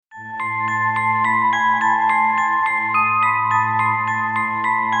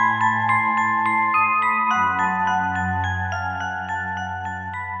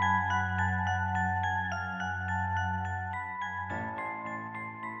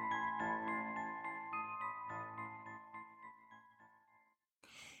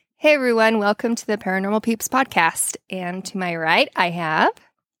Hey everyone, welcome to the Paranormal Peeps podcast. And to my right, I have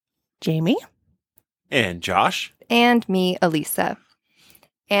Jamie and Josh and me, Elisa.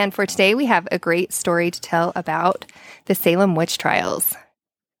 And for today, we have a great story to tell about the Salem witch trials.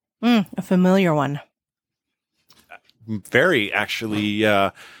 A familiar one. Very, actually,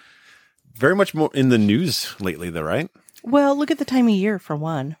 very much more in the news lately, though, right? Well, look at the time of year for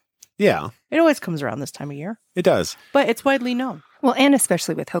one. Yeah, It always comes around this time of year, it does. but it's widely known. Well, and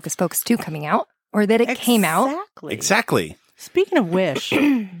especially with Hocus Pocus 2 coming out, or that it came out. Exactly. Speaking of which,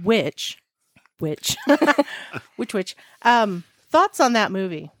 thoughts on that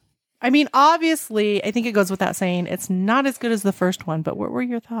movie? I mean, obviously, I think it goes without saying, it's not as good as the first one, but what were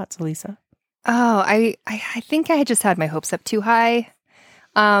your thoughts, Elisa? Oh, I think I had just had my hopes up too high.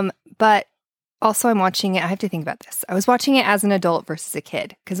 But also I'm watching it. I have to think about this. I was watching it as an adult versus a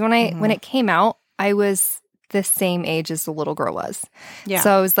kid. Because when it came out, I was the same age as the little girl was. Yeah.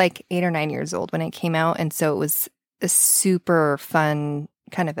 So I was like 8 or 9 years old when it came out. And so it was a super fun,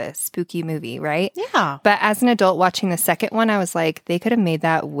 kind of a spooky movie, right? Yeah. But as an adult watching the second one, I was like, they could have made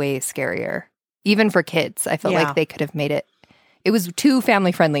that way scarier. Even for kids, I felt like they could have made it. It was too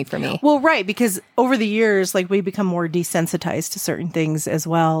family friendly for me. Well, right, because over the years, like, we become more desensitized to certain things as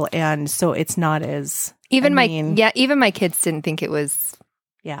well, and so it's not as Even my kids didn't think it was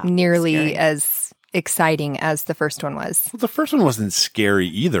nearly scary. as exciting as the first one was. Well, the first one wasn't scary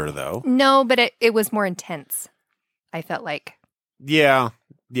either, though. No, but it was more intense. I felt like. Yeah,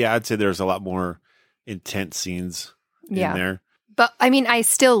 I'd say there's a lot more intense scenes in there. But I mean, I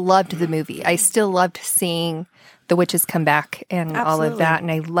still loved the movie. I still loved seeing the witches come back and all of that. And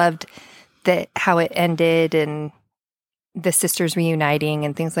I loved how it ended and the sisters reuniting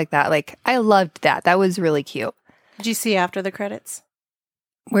and things like that. Like, I loved that. That was really cute. Did you see after the credits?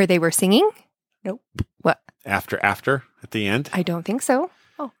 Where they were singing? Nope. What? After at the end? I don't think so.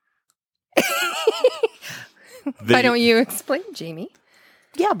 Oh. Why don't you explain, Jamie?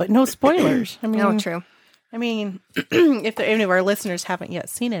 Yeah, but no spoilers. I mean, No, true. I mean, if any of our listeners haven't yet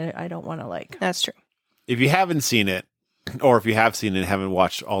seen it, I don't want to That's true. If you haven't seen it, or if you have seen it and haven't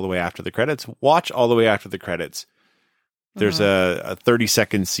watched all the way after the credits, watch all the way after the credits. There's a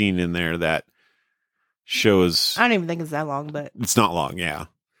 30-second scene in there that shows... I don't even think it's that long, but... It's not long, yeah.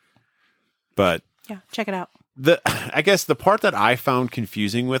 But... Yeah, check it out. I guess the part that I found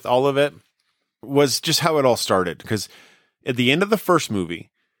confusing with all of it was just how it all started. Because at the end of the first movie,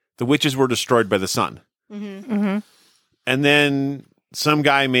 the witches were destroyed by the sun. Mm-hmm. Mm-hmm. And then some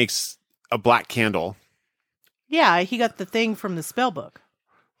guy makes a black candle. Yeah, he got the thing from the spell book.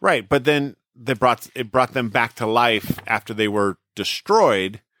 Right, but then it brought them back to life after they were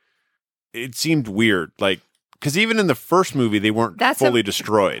destroyed. It seemed weird, like, because even in the first movie, they weren't fully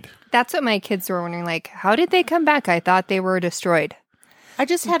destroyed. That's what my kids were wondering, like, how did they come back? I thought they were destroyed. I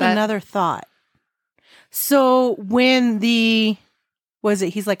just had another thought. So when he's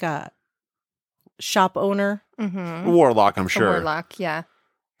like a shop owner? Mm-hmm. Warlock, I'm sure. A warlock, yeah.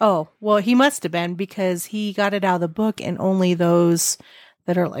 Oh, well, he must have been because he got it out of the book and only those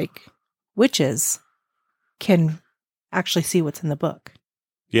that are like witches can actually see what's in the book.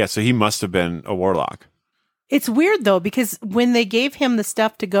 Yeah, so he must have been a warlock. It's weird, though, because when they gave him the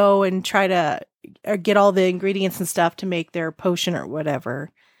stuff to go and try to get all the ingredients and stuff to make their potion or whatever,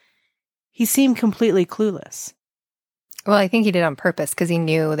 he seemed completely clueless. Well, I think he did on purpose because he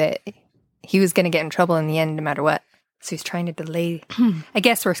knew that he was going to get in trouble in the end no matter what. So he's trying to delay. I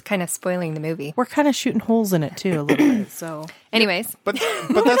guess we're kind of spoiling the movie. We're kind of shooting holes in it, too, a little bit. So, anyways. But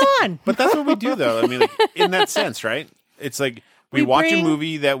that's what we do, though. I mean, like, in that sense, right? It's like we watch a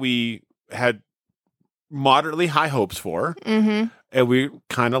movie that we had moderately high hopes for, and we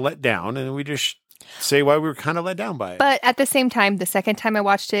kind of let down, and we just say why we were kind of let down by it. But at the same time, the second time I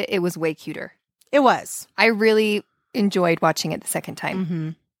watched it, it was way cuter. It was. I really enjoyed watching it the second time. Mm-hmm.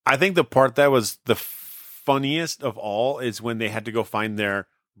 I think the part that was the funniest of all is when they had to go find their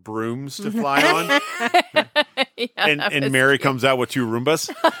brooms to fly on. and Mary comes out with 2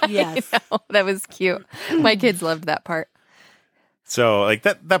 Roombas. Yes. That was cute. My kids loved that part. So like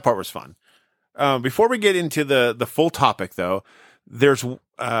that part was fun. Before we get into the full topic, though, there's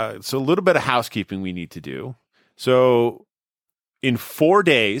a little bit of housekeeping we need to do. So in 4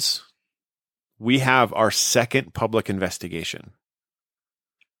 days, we have our second public investigation.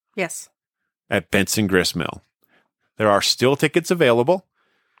 Yes. At Benson Grist Mill. There are still tickets available.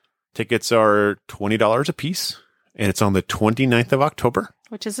 Tickets are $20 a piece, and it's on the 29th of October.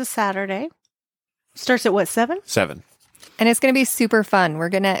 Which is a Saturday. Starts at what, 7? 7. And it's going to be super fun.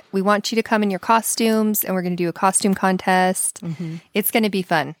 We want you to come in your costumes, and we're going to do a costume contest. Mm-hmm. It's going to be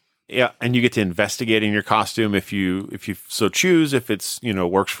fun. Yeah, and you get to investigate in your costume if you so choose, if it's,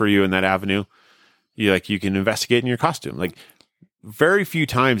 works for you in that avenue. You can investigate in your costume. Like, very few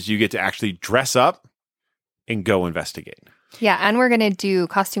times do you get to actually dress up and go investigate. Yeah, and we're going to do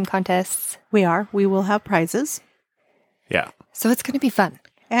costume contests. We will have prizes. Yeah. So it's going to be fun.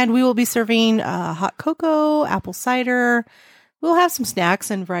 And we will be serving hot cocoa, apple cider. We'll have some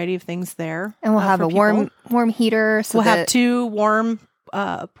snacks and variety of things there. And we'll have a warm heater. So we'll have 2 warm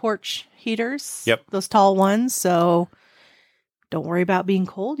porch heaters. Yep. Those tall ones. So don't worry about being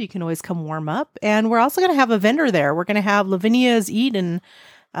cold. You can always come warm up. And we're also going to have a vendor there. We're going to have Lavinia's Eden,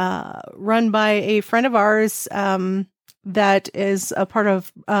 run by a friend of ours that is a part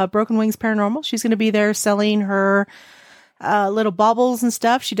of Broken Wings Paranormal. She's going to be there selling her little baubles and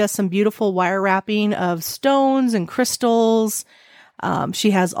stuff. She does some beautiful wire wrapping of stones and crystals.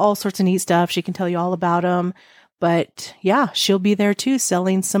 She has all sorts of neat stuff. She can tell you all about them. But yeah, she'll be there too,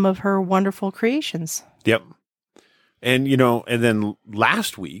 selling some of her wonderful creations. Yep. And, and then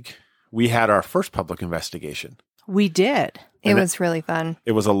last week we had our first public investigation. We did. It was really fun.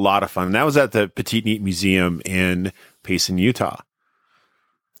 It was a lot of fun. And that was at the Petite Neat Museum in Payson, Utah.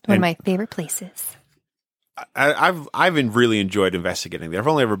 One of my favorite places. I've really enjoyed investigating there. I've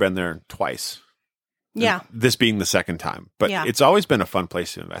only ever been there twice. Yeah. This being the second time. But it's always been a fun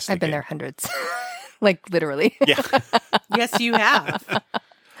place to investigate. I've been there hundreds. Like, literally. Yeah. Yes, you have.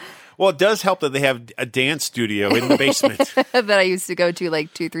 Well, it does help that they have a dance studio in the basement. That I used to go to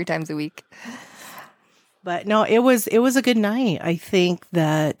like 2-3 times a week. But no, it was a good night. I think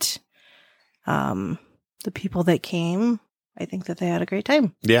that the people that came, I think that they had a great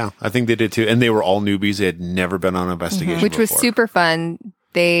time. Yeah, I think they did too. And they were all newbies. They had never been on an investigation Which was before. super fun.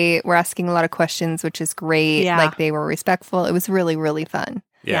 They were asking a lot of questions, which is great. Yeah. Like, they were respectful. It was really, really fun.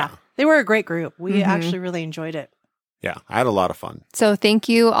 Yeah. They were a great group. We actually really enjoyed it. Yeah, I had a lot of fun. So thank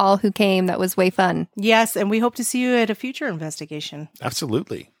you all who came. That was way fun. Yes, and we hope to see you at a future investigation.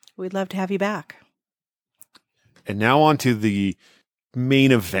 Absolutely. We'd love to have you back. And now on to the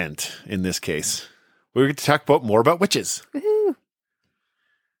main event in this case. We're going to talk more about witches. Woohoo.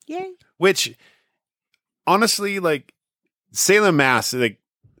 Yay. Which, honestly, like, Salem, Mass, like,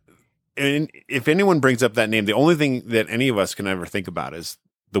 and if anyone brings up that name, the only thing that any of us can ever think about is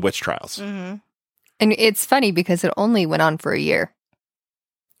the witch trials. Mm-hmm. And it's funny because it only went on for a year.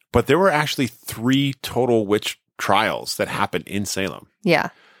 But there were actually 3 total witch trials that happened in Salem. Yeah.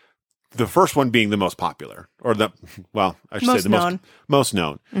 The first one being the most popular, or I should say the most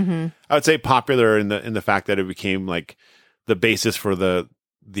known. Mm-hmm. I would say popular in the fact that it became like the basis for the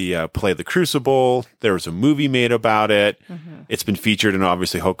play The Crucible. There was a movie made about it. Mm-hmm. It's been featured in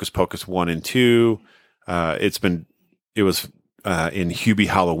obviously Hocus Pocus 1 and 2. It was in Hubie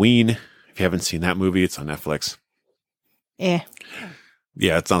Halloween. If you haven't seen that movie, it's on Netflix. Yeah,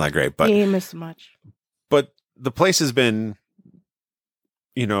 it's not that great, but you didn't miss much. But the place has been,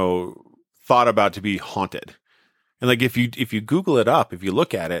 thought about to be haunted. And like if you Google it up, if you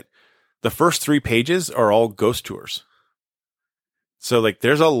look at it, the first 3 pages are all ghost tours. So like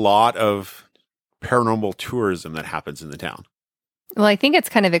there's a lot of paranormal tourism that happens in the town. Well, I think it's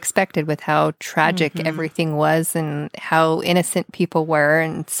kind of expected with how tragic everything was and how innocent people were.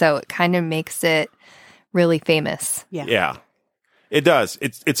 And so it kind of makes it really famous. Yeah. Yeah, it does.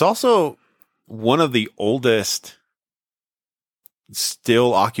 It's also one of the oldest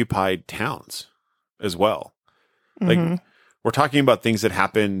still occupied towns as well. Like we're talking about things that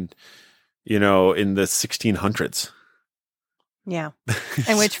happened, in the 1600s. Yeah.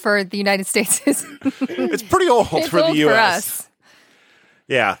 And which for the United States is it's pretty old for the US. For us.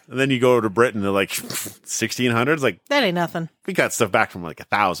 Yeah. And then you go to Britain, they're like 1600s. Like, that ain't nothing. We got stuff back from like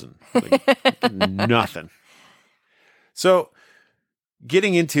 1,000. Like, nothing. So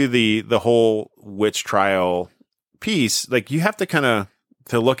getting into the whole witch trial piece, like you have to kind of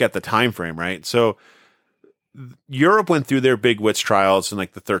to look at the time frame, right? So Europe went through their big witch trials in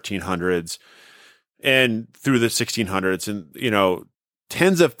like the 1300s and through the 1600s, and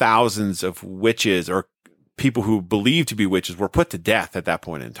tens of thousands of witches or people who believed to be witches were put to death at that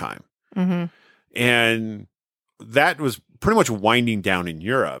point in time. And that was pretty much winding down in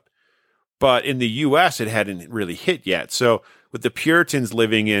Europe. But in the US, it hadn't really hit yet. So with the Puritans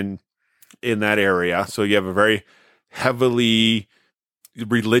living in that area, so you have a very heavily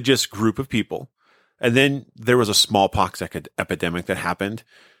religious group of people. And then there was a smallpox epidemic that happened.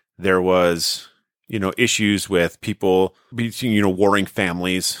 There was, issues with people, warring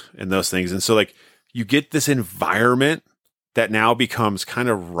families and those things. And so like you get this environment that now becomes kind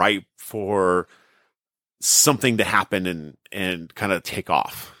of ripe for something to happen and kind of take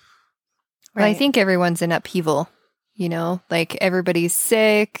off. Well, I think everyone's in upheaval, like everybody's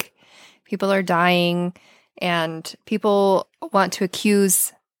sick. People are dying, and people want to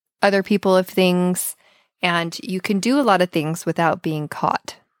accuse other people of things, and you can do a lot of things without being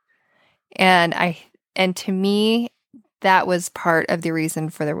caught. And to me, that was part of the reason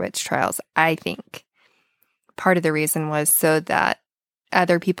for the witch trials. I think part of the reason was so that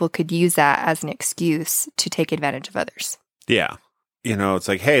other people could use that as an excuse to take advantage of others. Yeah. It's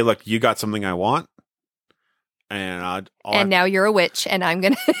like, hey, look, you got something I want. And now you're a witch, and I'm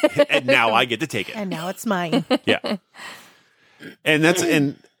going to... and now I get to take it. And now it's mine. Yeah. And that's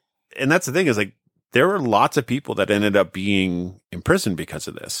the thing is, like, there were lots of people that ended up being imprisoned because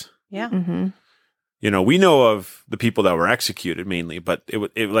of this. Yeah. Mm-hmm. We know of the people that were executed mainly, but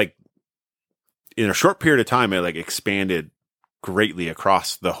it like in a short period of time, it like expanded greatly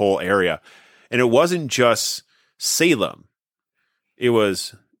across the whole area. And it wasn't just Salem. It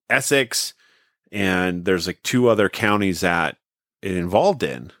was Essex, and there's like 2 other counties that it involved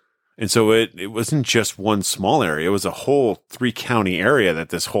in. And so it wasn't just one small area. It was a whole 3-county area that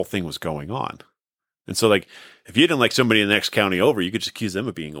this whole thing was going on. And so, like, if you didn't like somebody in the next county over, you could just accuse them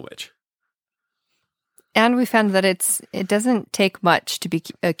of being a witch. And we found that it doesn't take much to be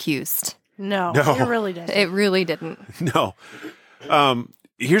accused. No, it really didn't. It really didn't. No.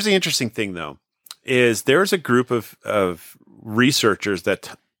 Here's the interesting thing, though, is there's a group of researchers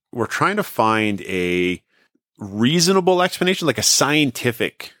that were trying to find a reasonable explanation, like a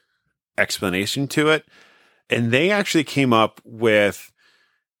scientific explanation to it. And they actually came up with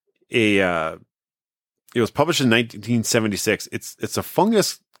it was published in 1976. It's a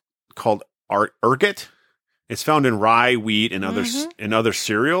fungus called ergot. It's found in rye, wheat, and other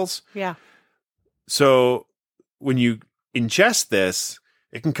cereals. Yeah. So when you ingest this,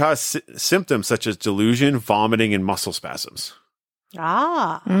 it can cause symptoms such as delusion, vomiting, and muscle spasms.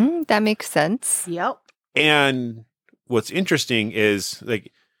 Ah. That makes sense. Yep. And what's interesting is,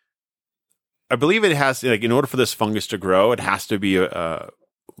 like, I believe it has to, like, in order for this fungus to grow, it has to be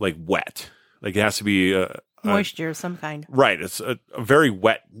like wet. Like, it has to be moisture of some kind. Right. It's a very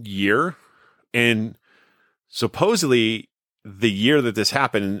wet year. And supposedly the year that this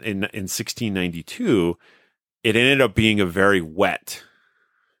happened in 1692, it ended up being a very wet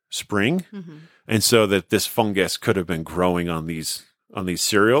spring. Mm-hmm. And so that this fungus could have been growing on these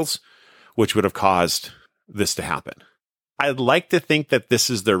cereals, which would have caused this to happen. I'd like to think that this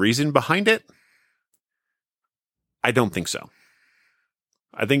is the reason behind it. I don't think so.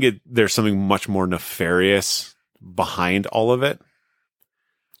 I think there's something much more nefarious behind all of it.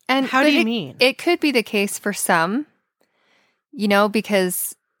 And how do you mean? It could be the case for some,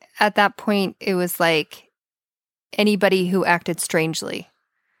 because at that point it was like anybody who acted strangely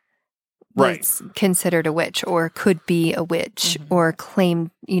was considered a witch or could be a witch or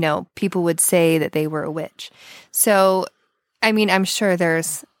claimed, people would say that they were a witch. So, I mean, I'm sure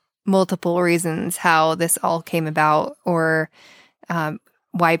there's multiple reasons how this all came about or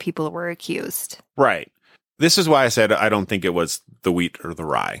why people were accused. Right. This is why I said I don't think it was the wheat or the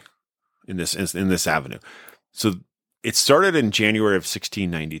rye in this avenue. So it started in January of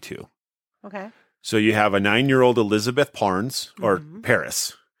 1692. Okay. So you have a 9-year-old Elizabeth Parnes or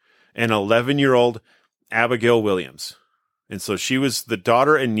Paris, and 11-year-old Abigail Williams. And so she was the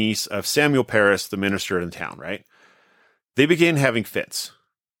daughter and niece of Samuel Paris, the minister in town, right? They began having fits,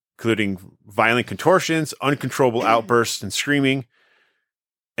 including violent contortions, uncontrollable outbursts, and screaming.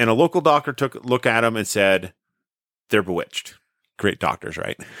 And a local doctor took a look at them and said, they're bewitched. Great doctors,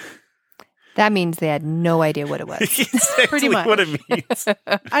 right? That means they had no idea what it was. Exactly pretty much what it means.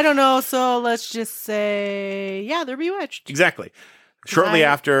 I don't know. So let's just say, yeah, they're bewitched. Exactly. Shortly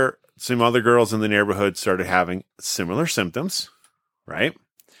after, some other girls in the neighborhood started having similar symptoms, right?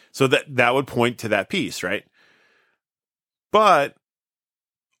 So that would point to that piece, right? But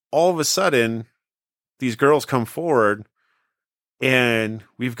all of a sudden, these girls come forward and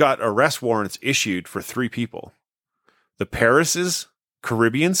we've got arrest warrants issued for 3 people. The Paris's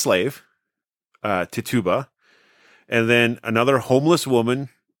Caribbean slave, Tituba, and then another homeless woman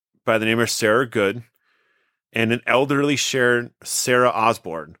by the name of Sarah Good, and an elderly Sarah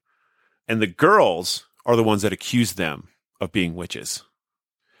Osborne. And the girls are the ones that accused them of being witches.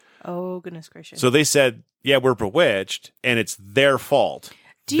 Oh, goodness gracious. So they said, yeah, we're bewitched, and it's their fault.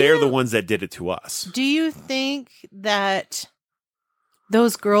 They're the ones that did it to us. Do you think that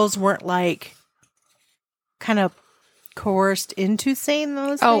those girls weren't like kind of coerced into saying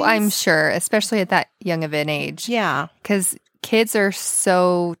those things? Oh, I'm sure, especially at that young of an age. Yeah. Because kids are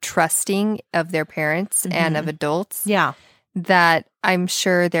so trusting of their parents and of adults. Yeah. That I'm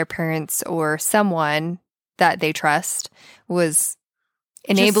sure their parents or someone that they trust was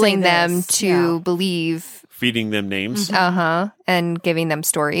enabling them to believe. Feeding them names. And giving them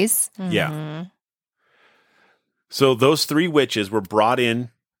stories. Yeah. So those 3 witches were brought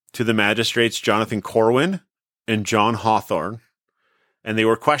in to the magistrates, Jonathan Corwin and John Hawthorne, and they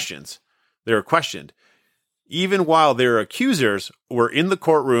were questioned. Even while their accusers were in the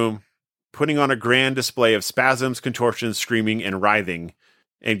courtroom putting on a grand display of spasms, contortions, screaming, and writhing,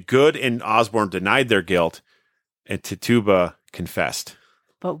 and Good and Osborne denied their guilt, and Tituba confessed.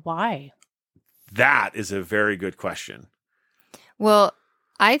 But why? That is a very good question. Well,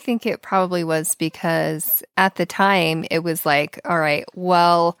 I think it probably was because at the time it was like, all right,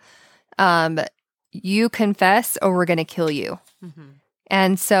 well, you confess or we're going to kill you.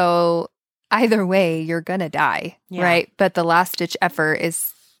 And so either way, you're going to die, right? But the last ditch effort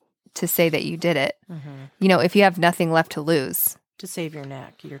is to say that you did it. You know, if you have nothing left to lose. To save your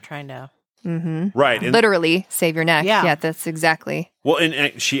neck, you're trying to... Right. And literally save your neck. Yeah, that's exactly. Well,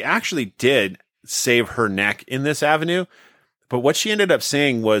 and she actually did save her neck in this avenue. But what she ended up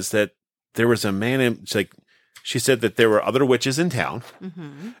saying was that there was a man in, she said that there were other witches in town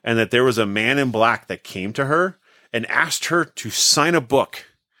and that there was a man in black that came to her and asked her to sign a book,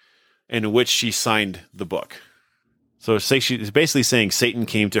 in which she signed the book. So she's basically saying Satan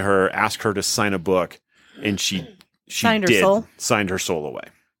came to her, asked her to sign a book, and she signed her soul? Signed her soul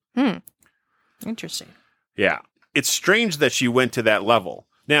away. Interesting. Yeah. It's strange that she went to that level.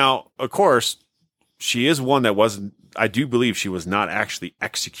 Now, of course, she is one that wasn't, I do believe she was not actually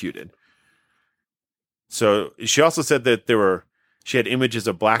executed. So she also said that she had images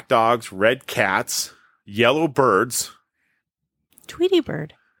of black dogs, red cats, yellow birds. Tweety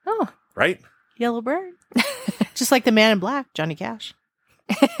bird. Oh. Right? Yellow bird. Just like the man in black, Johnny Cash.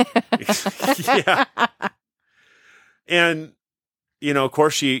 Yeah. And, you know, of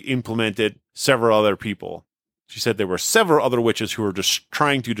course, she implemented several other people. She said there were several other witches who were just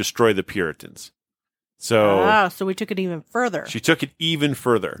trying to destroy the Puritans. So we took it even further. She took it even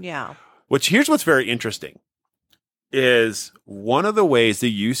further. Yeah. Here's what's very interesting is one of the ways they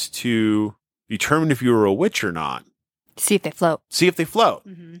used to determine if you were a witch or not. See if they float.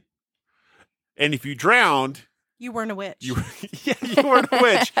 Mm-hmm. And if you drowned, you weren't a witch. You weren't a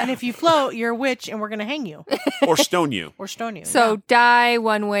witch. And if you float, you're a witch and we're going to hang you. Or stone you. So die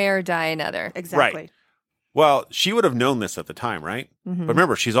one way or die another. Exactly. Right. Well, she would have known this at the time, right? But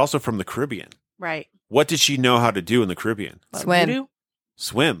remember, she's also from the Caribbean. Right. What did she know how to do in the Caribbean? Swim. Voodoo?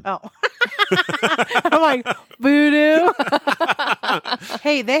 Swim. Oh. I'm like, voodoo?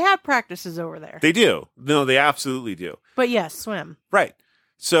 Hey, they have practices over there. They do. No, they absolutely do. But yes, swim. Right.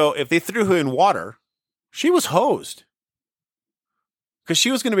 So if they threw her in water, she was hosed. Because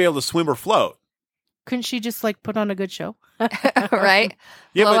she was going to be able to swim or float. Couldn't she just put on a good show? Right?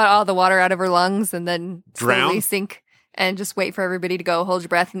 Yeah, blow out all the water out of her lungs and then drown? Slowly sink and just wait for everybody to go, hold your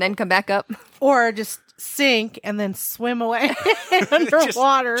breath, and then come back up. Or just sink and then swim away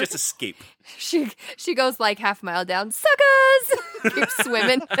underwater. Just escape. She goes half a mile down. Suckers! Keeps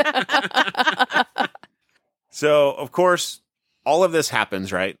swimming. So, of course, all of this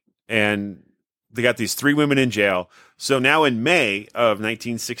happens, right? And they got these 3 women in jail. So now in May of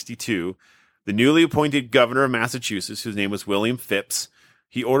 1962, the newly appointed governor of Massachusetts, whose name was William Phips,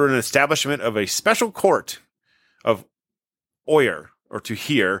 he ordered an establishment of a special court of oyer, or to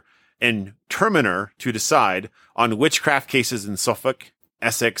hear, and terminer to decide on witchcraft cases in Suffolk,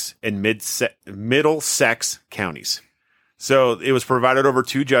 Essex, and Middlesex counties. So it was provided over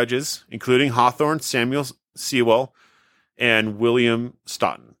 2 judges, including Hawthorne, Samuel Sewell, and William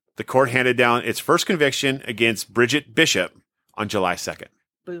Stoughton. The court handed down its first conviction against Bridget Bishop on July 2nd.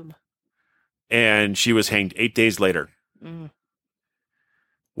 Boom. And she was hanged 8 days later,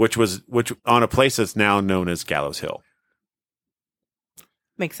 which on a place that's now known as Gallows Hill.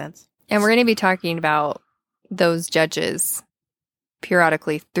 Makes sense. And we're going to be talking about those judges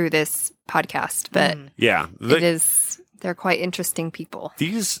periodically through this podcast, but yeah, they're quite interesting people.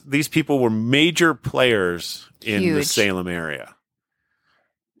 These people were major players in the Salem area,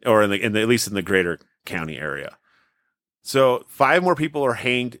 or at least in the greater county area. So 5 more people are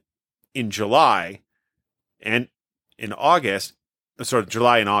hanged in July, and in August. Sorry,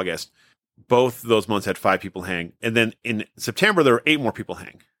 July and August. Both those months had 5 people hang. And then in September, there were 8 more people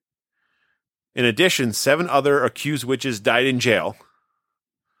hang. In addition, 7 other accused witches died in jail.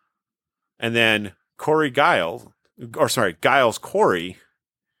 And then Giles Corey,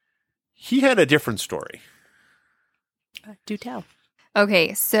 he had a different story. Do tell.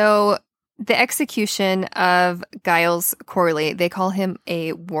 Okay, so the execution of Giles Corley, they call him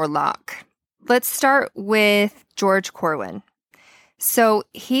a warlock. Let's start with George Corwin. So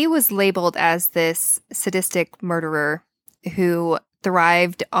he was labeled as this sadistic murderer who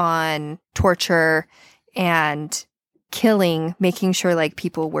thrived on torture and killing, making sure like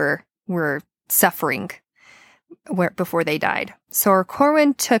people were suffering before they died. So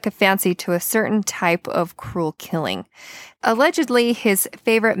Corwin took a fancy to a certain type of cruel killing. Allegedly, his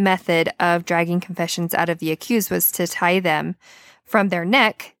favorite method of dragging confessions out of the accused was to tie them from their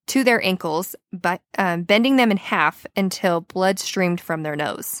neck to their ankles, but bending them in half until blood streamed from their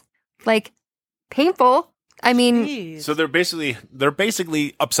nose. Like, painful. I mean, Jeez. So they're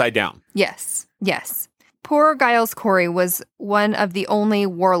basically upside down. yes. Poor Giles Corey was one of the only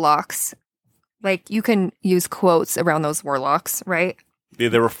warlocks. Like, you can use quotes around those warlocks, right? Yeah,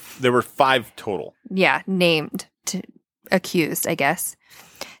 there were 5 total. Yeah, named, accused, I guess.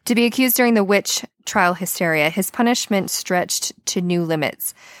 To be accused during the witch trial hysteria, his punishment stretched to new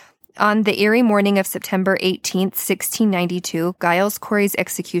limits. On the eerie morning of September 18th, 1692, Giles Corey's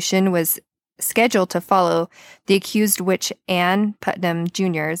execution was scheduled to follow the accused witch Anne Putnam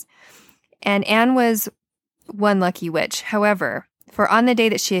Jr.'s, and Anne was one lucky witch. However, for on the day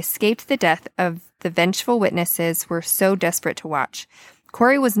that she escaped the death of the vengeful witnesses were so desperate to watch.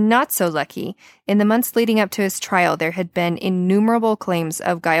 Corey was not so lucky. In the months leading up to his trial, there had been innumerable claims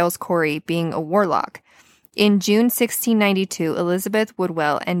of Giles Corey being a warlock. In June 1692, Elizabeth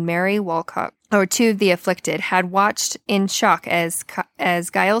Woodwell and Mary Walcott, or 2 of the afflicted, had watched in shock as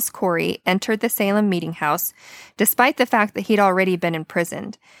Giles Corey entered the Salem meeting house, despite the fact that he'd already been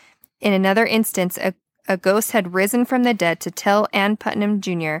imprisoned. In another instance, a ghost had risen from the dead to tell Anne Putnam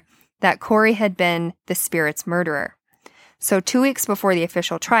Jr. that Corey had been the spirit's murderer. So 2 weeks before the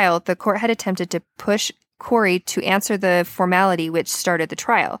official trial, the court had attempted to push Corey to answer the formality which started the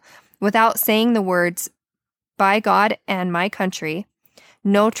trial. Without saying the words, "by God and my country,"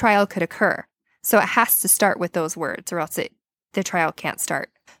 no trial could occur. So it has to start with those words, or else the trial can't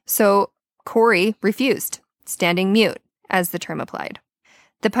start. So Corey refused, standing mute, as the term applied.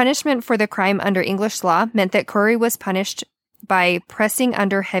 The punishment for the crime under English law meant that Corey was punished by pressing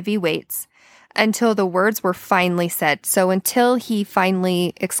under heavy weights until the words were finally said. So until he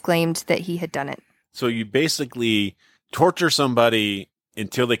finally exclaimed that he had done it. So you basically torture somebody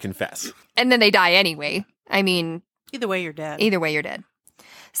until they confess. And then they die anyway. I mean, Either way, you're dead. either way, you're dead.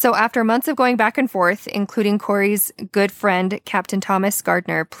 So after months of going back and forth, including Corey's good friend, Captain Thomas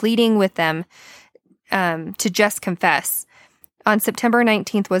Gardner, pleading with them to just confess, on September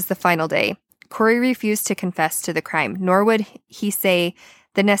 19th was the final day. Corey refused to confess to the crime, nor would he say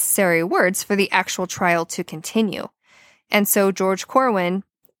the necessary words for the actual trial to continue. And so George Corwin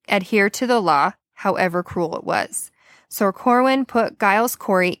adhered to the law, however cruel it was. So Corwin put Giles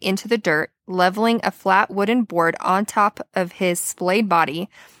Corey into the dirt, leveling a flat wooden board on top of his splayed body.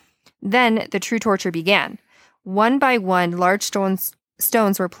 Then the true torture began. One by one, large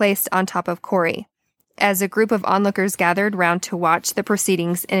stones were placed on top of Corey, as a group of onlookers gathered round to watch the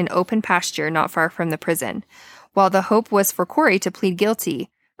proceedings in an open pasture not far from the prison. While the hope was for Corey to plead guilty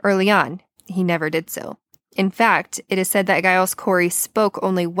early on, he never did so. In fact, it is said that Giles Corey spoke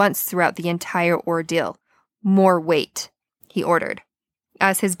only once throughout the entire ordeal. "More weight," he ordered,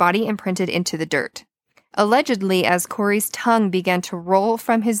 as his body imprinted into the dirt. Allegedly, as Corey's tongue began to roll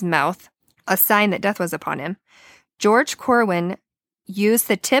from his mouth, a sign that death was upon him, George Corwin used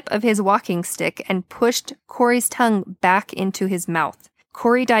the tip of his walking stick and pushed Corey's tongue back into his mouth.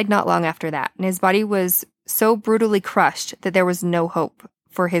 Corey died not long after that, and his body was so brutally crushed that there was no hope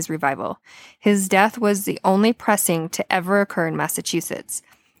for his revival. His death was the only pressing to ever occur in Massachusetts,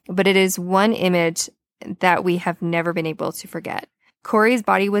 but it is one image that we have never been able to forget. Corey's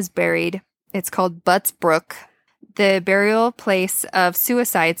body was buried. It's called Butts Brook, the burial place of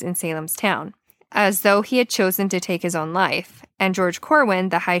suicides in Salem's town, as though he had chosen to take his own life. And George Corwin,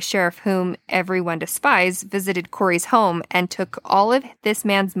 the high sheriff whom everyone despised, visited Corey's home and took all of this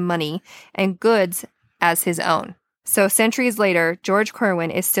man's money and goods as his own. So centuries later, George Corwin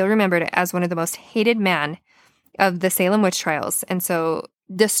is still remembered as one of the most hated men of the Salem witch trials. And so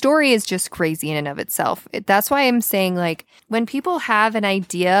the story is just crazy in and of itself. That's why I'm saying, like, when people have an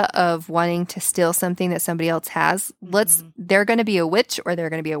idea of wanting to steal something that somebody else has, they're going to be a witch, or they're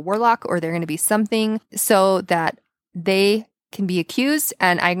going to be a warlock, or they're going to be something, so that they can be accused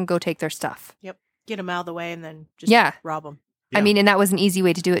and I can go take their stuff. Yep. Get them out of the way and then just rob them. Yeah. I mean, and that was an easy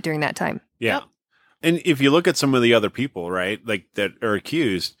way to do it during that time. Yeah. Yep. And if you look at some of the other people, right, like that are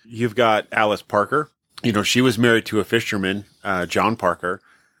accused, you've got Alice Parker. You know, she was married to a fisherman, John Parker.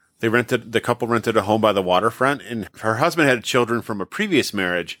 The couple rented a home by the waterfront, and her husband had children from a previous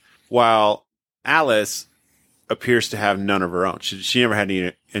marriage, while Alice appears to have none of her own. She never had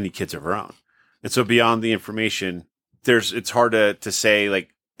any kids of her own. And so beyond the information, it's hard to say,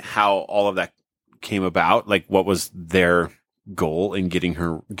 like, how all of that came about, like what was their goal in getting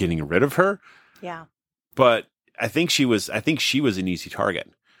rid of her. Yeah. But I think she was an easy target.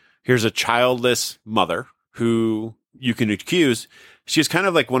 Here's a childless mother who you can accuse. She's kind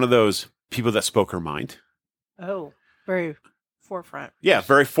of like one of those people that spoke her mind. Oh, very forefront. Yeah,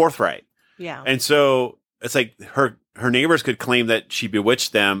 very forthright. Yeah. And so it's like her neighbors could claim that she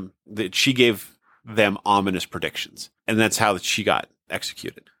bewitched them, that she gave them ominous predictions. And that's how she got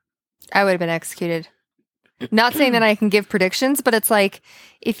executed. I would have been executed. Not saying that I can give predictions, but it's like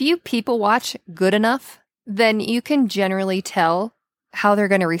if you people watch good enough, then you can generally tell how they're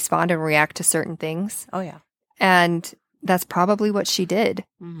going to respond and react to certain things. Oh, yeah. And that's probably what she did.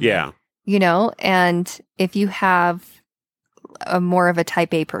 Mhm. Yeah. You know, and if you have a more of a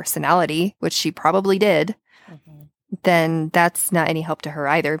type A personality, which she probably did, Mhm. then that's not any help to her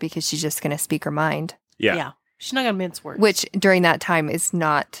either because she's just going to speak her mind, Yeah. She's not going to mince words. which during that time is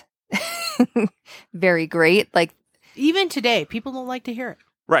not very great. Like, Even today, people don't like to hear it.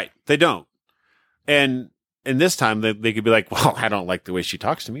 Right. They don't. And this time they could be like, well, I don't like the way she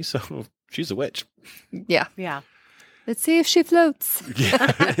talks to me, so she's a witch. yeah. Yeah. Let's see if she floats.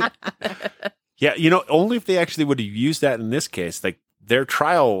 Yeah. Yeah. You know, only if they actually would have used that in this case. Like their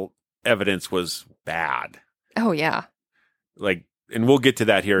trial evidence was bad. Oh, yeah. Like, and we'll get to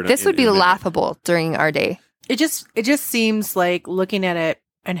that here. This would be in a minute. laughable during our day. It just seems like looking at it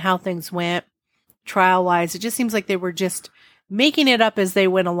and how things went trial wise, it just seems like they were just making it up as they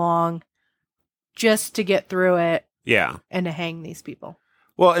went along just to get through it Yeah. and to hang these people.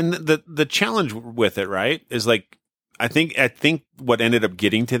 Well, and the challenge with it, right, is like I think what ended up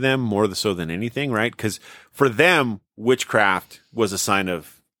getting to them more so than anything, right? Because for them, witchcraft was a sign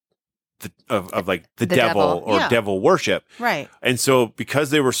of like the devil or Yeah. devil worship, Right. and so because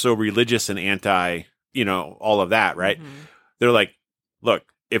they were so religious and anti, all of that, right? Mhm. They're like, look,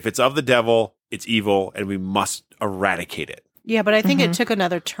 if it's of the devil, it's evil, and we must eradicate it. Yeah, but I think Mhm. it took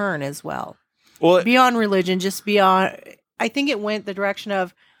another turn as well. Well, Beyond religion, just beyond, I think it went the direction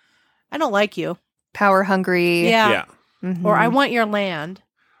of, I don't like you. Power hungry. Yeah. Mhm. Or I want your land.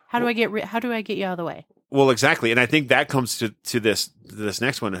 How do I get you out of the way? Well, exactly, and I think that comes to this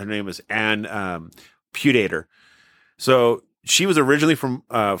next one. Her name is Anne Pudator. So she was originally from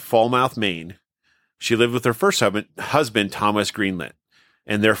Falmouth, Maine. She lived with her first husband, Thomas Greenlit,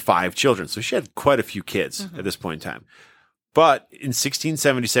 and their 5 children. So she had quite a few kids at this point in time. But in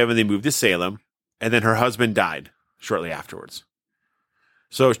 1677, they moved to Salem, and then her husband died shortly afterwards.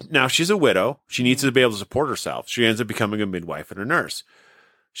 So now she's a widow. She needs to be able to support herself. She ends up becoming a midwife and a nurse.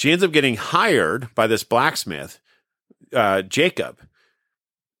 She ends up getting hired by this blacksmith, Jacob.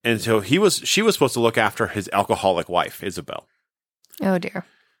 And so she was supposed to look after his alcoholic wife, Isabel. Oh, dear.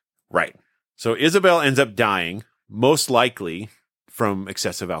 Right. So Isabel ends up dying, most likely from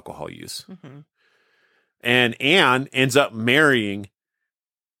excessive alcohol use. Mhm. And Anne ends up marrying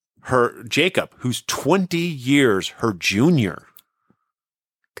her Jacob, who's 20 years her junior.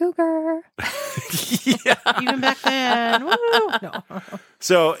 Cougar. Yeah. Even back then. Woo! No.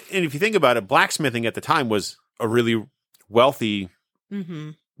 So, and if you think about it, blacksmithing at the time was a really wealthy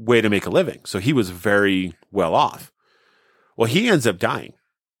Mm-hmm. way to make a living. So he was very well off. Well, he ends up dying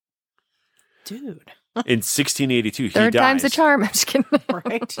Dude. in 1682. He Third dies. time's a charm. I'm just kidding.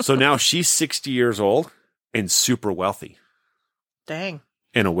 Right? So now she's 60 years old and super wealthy Dang.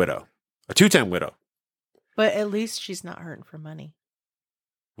 and a widow, a 2-time widow. But at least she's not hurting for money.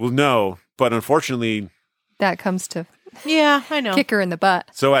 Well, no, but unfortunately, That comes to Yeah, I know. kick her in the butt.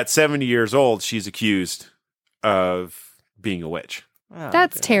 so at 70 years old, she's accused of being a witch. Oh,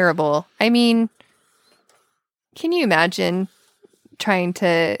 That's good. terrible. I mean, can you imagine trying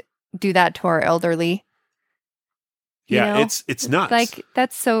to do that to our elderly? You Yeah, know? it's nuts. Like,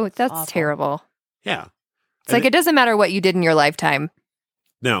 that's awful. terrible. yeah. It's like, it doesn't matter what you did in your lifetime.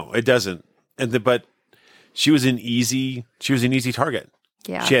 No, it doesn't. But she was an easy target.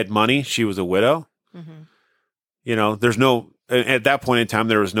 Yeah. She had money. She was a widow. Mhm. There's at that point in time,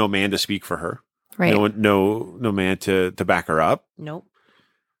 there was no man to speak for her. Right. No man to back her up. Nope.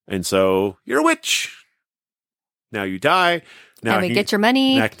 And so you're a witch. Now you die. Now and we get your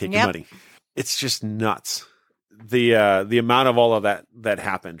money. Now I can take your Yep. money. It's just nuts. The amount of all of that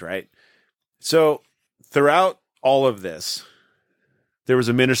happened, right? So throughout all of this, there was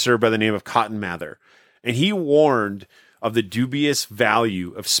a minister by the name of Cotton Mather, and he warned of the dubious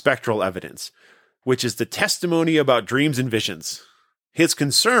value of spectral evidence, which is the testimony about dreams and visions. His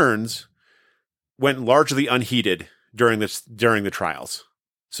concerns went largely unheeded during the trials.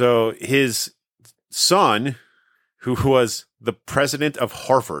 So his son, who was the president of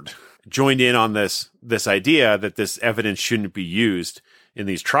Harvard, joined in on this idea that this evidence shouldn't be used in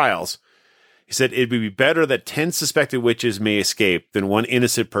these trials. He said, "It would be better that 10 suspected witches may escape than one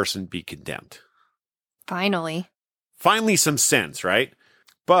innocent person be condemned." Finally. Finally, some sense, right?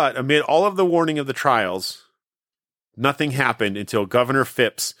 But amid all of the warning of the trials, nothing happened until Governor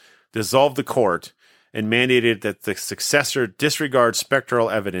Phipps dissolved the court and mandated that the successor disregard spectral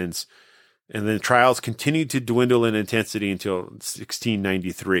evidence, and the trials continued to dwindle in intensity until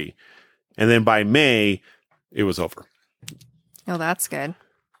 1693. And then by May, it was over. Oh, that's good.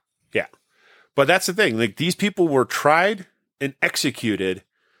 Yeah. But that's the thing. Like, these people were tried and executed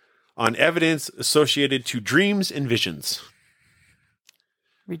on evidence associated to dreams and visions.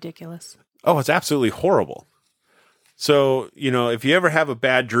 Ridiculous. Oh, it's absolutely horrible. So, if you ever have a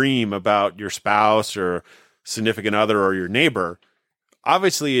bad dream about your spouse or significant other or your neighbor,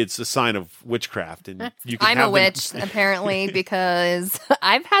 obviously it's a sign of witchcraft. And you can I'm a witch, apparently, because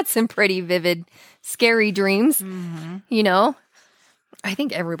I've had some pretty vivid, scary dreams. Mm-hmm. I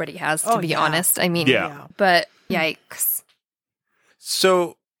think everybody has, to be honest. I mean, but yikes.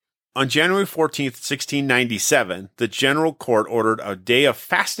 So, on January 14th, 1697, the General Court ordered a day of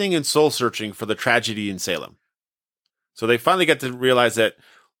fasting and soul searching for the tragedy in Salem. So they finally got to realize that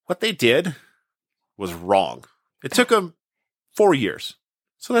what they did was wrong. It took them 4 years.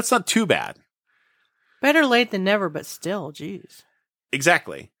 So that's not too bad. Better late than never, but still, geez.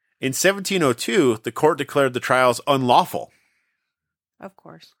 Exactly. In 1702, the court declared the trials unlawful. Of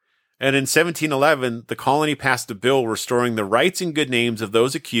course. And in 1711, the colony passed a bill restoring the rights and good names of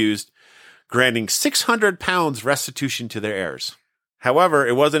those accused, granting £600 restitution to their heirs. However,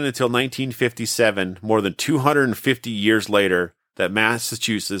 it wasn't until 1957, more than 250 years later, that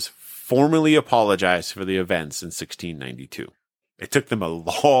Massachusetts formally apologized for the events in 1692. It took them a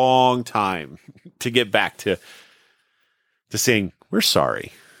long time to get back to saying, we're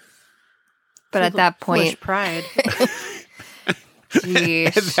sorry. But at that point... pride.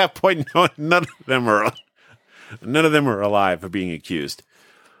 At that point, none of them are alive of being accused.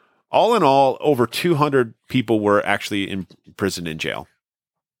 All in all, over 200 people were actually imprisoned in jail.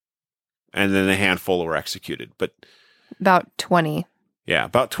 And then a handful were executed. But about 20. Yeah,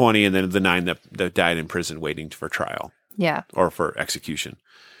 about 20, and then the 9 that died in prison waiting for trial. Yeah. Or for execution.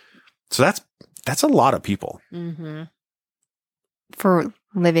 So that's a lot of people. Mm-hmm. For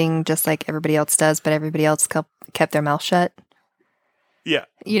living just like everybody else does, but everybody else kept their mouth shut. Yeah.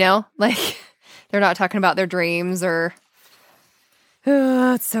 They're not talking about their dreams or...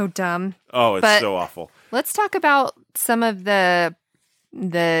 it's so dumb. Oh, it's so awful. Let's talk about some of the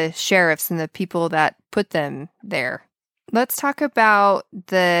sheriffs and the people that put them there. Let's talk about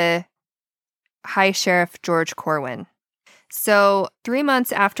the High Sheriff George Corwin. So 3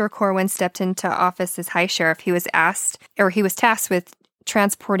 months after Corwin stepped into office as High Sheriff, he was tasked with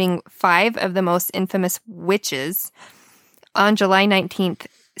transporting 5 of the most infamous witches on July 19th,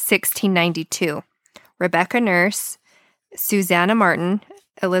 1692. Rebecca Nurse, Susanna Martin,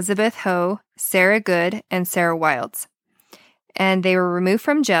 Elizabeth Hoe, Sarah Good, and Sarah Wilds. And they were removed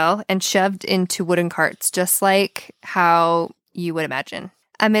from jail and shoved into wooden carts, just like how you would imagine.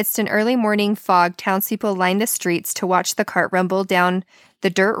 Amidst an early morning fog, townspeople lined the streets to watch the cart rumble down the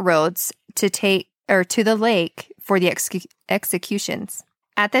dirt roads to the lake for the executions.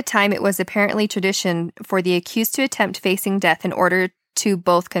 At the time, it was apparently tradition for the accused to attempt facing death in order to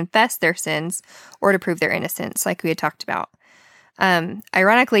both confess their sins or to prove their innocence, like we had talked about.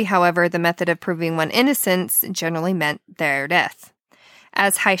 Ironically, however, the method of proving one's innocence generally meant their death.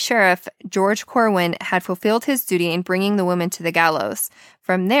 As High Sheriff, George Corwin had fulfilled his duty in bringing the women to the gallows.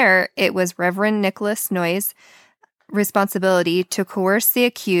 From there, it was Reverend Nicholas Noyes' responsibility to coerce the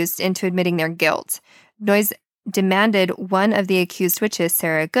accused into admitting their guilt. Noyes demanded one of the accused witches,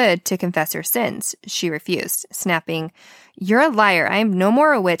 Sarah Good, to confess her sins. She refused, snapping, "You're a liar. I am no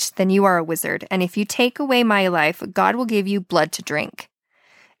more a witch than you are a wizard, and if you take away my life, God will give you blood to drink."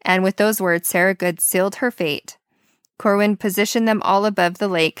 And with those words, Sarah Good sealed her fate. Corwin positioned them all above the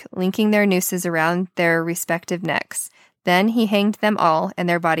lake, linking their nooses around their respective necks. Then he hanged them all, and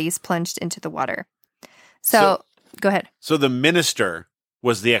their bodies plunged into the water. So go ahead. So the minister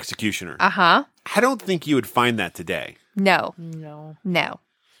was the executioner. Uh-huh. I don't think you would find that today. No.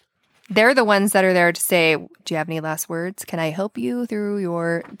 They're the ones that are there to say, do you have any last words? Can I help you through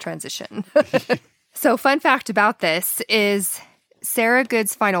your transition? So fun fact about this is Sarah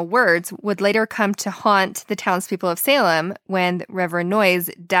Good's final words would later come to haunt the townspeople of Salem when Reverend Noyes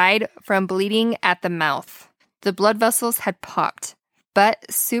died from bleeding at the mouth. The blood vessels had popped, but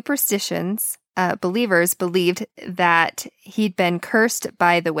believers believed that he'd been cursed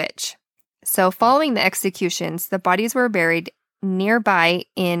by the witch. So following the executions, the bodies were buried nearby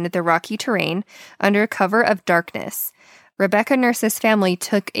in the rocky terrain under cover of darkness. Rebecca Nurse's family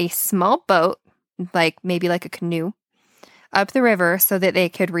took a small boat, maybe like a canoe, up the river so that they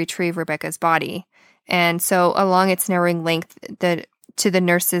could retrieve Rebecca's body. And so along its narrowing length to the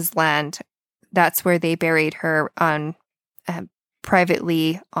Nurse's land, that's where they buried her on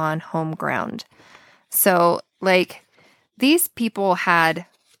privately on home ground. So, these people had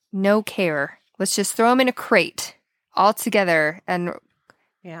no care. Let's just throw them in a crate all together and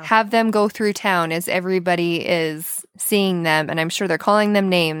have them go through town as everybody is seeing them. And I'm sure they're calling them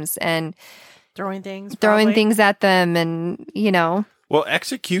names and throwing things at them. And, Well,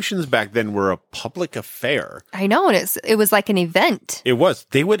 executions back then were a public affair. I know. And it was like an event. It was.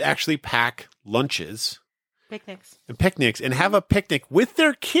 They would actually pack lunches. Picnics and have a picnic with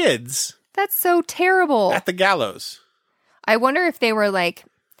their kids. That's so terrible. At the gallows. I wonder if they were like,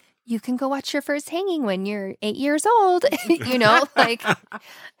 you can go watch your first hanging when you're 8 years old. You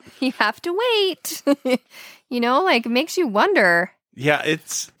have to wait. It makes you wonder. Yeah,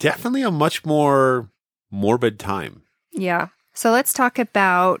 it's definitely a much more morbid time. Yeah. So let's talk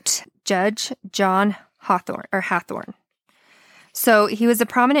about Judge John Hathorne. So he was a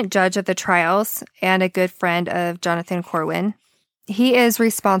prominent judge of the trials and a good friend of Jonathan Corwin. He is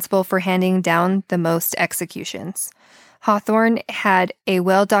responsible for handing down the most executions. Hathorne had a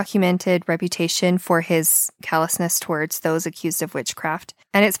well-documented reputation for his callousness towards those accused of witchcraft,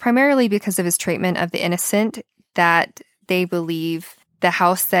 and it's primarily because of his treatment of the innocent that they believe the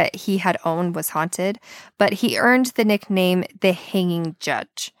house that he had owned was haunted, but he earned the nickname the Hanging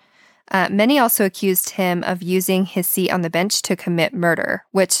Judge. Many also accused him of using his seat on the bench to commit murder,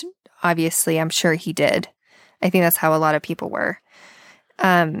 which obviously I'm sure he did. I think that's how a lot of people were.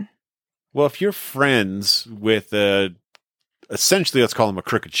 Well, if you're friends with essentially, let's call him a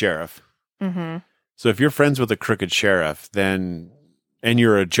crooked sheriff. Mm-hmm. So if you're friends with a crooked sheriff, and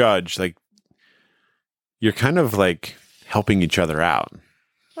you're a judge, you're kind of helping each other out.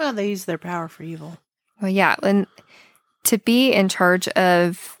 Well, they use their power for evil. Well, yeah. And to be in charge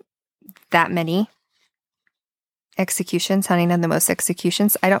of that many executions, hunting down the most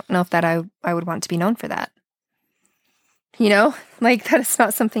executions, I don't know if that I would want to be known for that. That is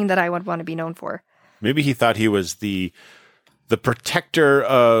not something that I would want to be known for. Maybe he thought he was the protector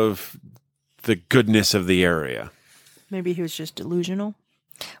of the goodness of the area. Maybe he was just delusional.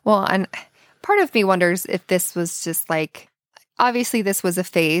 Well, and part of me wonders if this was just obviously this was a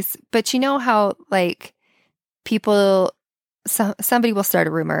phase, but you know how somebody will start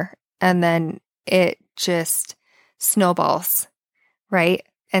a rumor and then it just snowballs, right?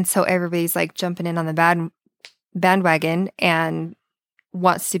 And so everybody's jumping in on the bandwagon and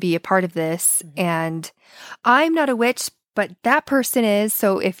wants to be a part of this. And I'm not a witch, but that person is.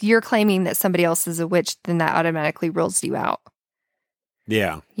 So if you're claiming that somebody else is a witch, then that automatically rules you out.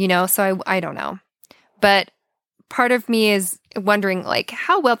 Yeah. So I don't know. But part of me is wondering,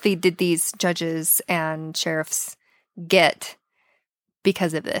 how wealthy did these judges and sheriffs get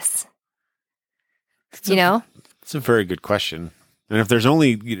because of this? It's a very good question. And if there's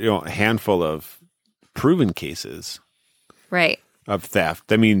only, a handful of proven cases right. of theft,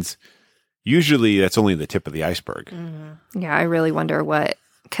 that means usually that's only the tip of the iceberg. Mm-hmm. Yeah, I really wonder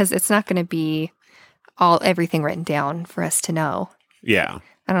because it's not going to be everything written down for us to know. Yeah.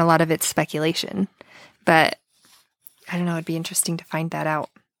 And a lot of it's speculation. But I don't know, it'd be interesting to find that out.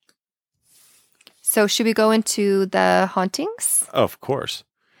 So should we go into the hauntings? Of course.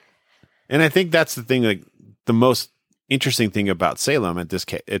 And I think that's the thing, the most interesting thing about Salem at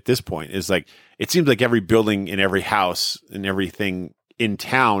this point is it seems like every building in every house and everything in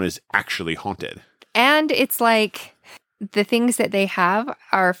town is actually haunted. And it's the things that they have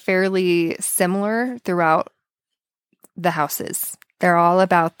are fairly similar throughout the houses. They're all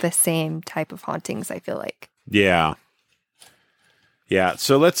about the same type of hauntings, I feel like. Yeah. Yeah.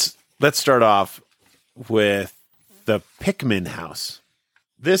 So let's start off with the Pickman house.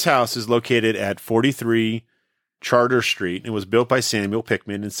 This house is located at 43 Charter Street and was built by Samuel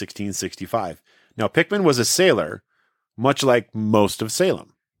Pickman in 1665. Now, Pickman was a sailor, much like most of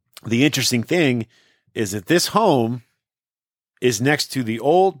Salem. The interesting thing is that this home is next to the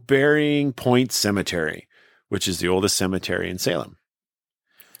old Burying Point Cemetery, which is the oldest cemetery in Salem.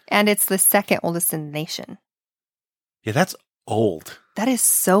 And it's the second oldest in the nation. Yeah, that's old. That is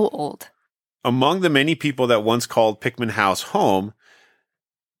so old. Among the many people that once called Pickman House home,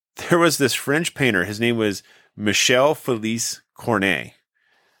 there was this French painter. His name was Michel Felice Cornet.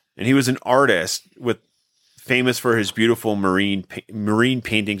 And he was an artist famous for his beautiful marine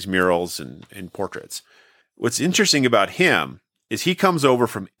paintings, murals, and portraits. What's interesting about him is he comes over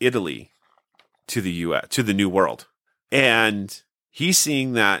from Italy to the U.S., to the New World. And he's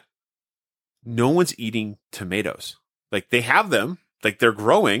seeing that no one's eating tomatoes. Like they have them, like they're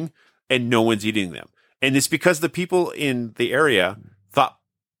growing, and no one's eating them. And it's because the people in the area thought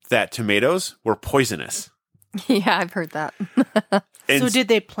that tomatoes were poisonous. Yeah, I've heard that. So did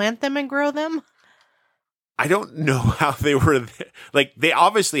they plant them and grow them? I don't know how they were. Like they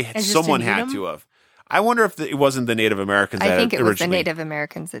obviously someone had to have. I wonder if it wasn't the Native Americans. I think it was the Native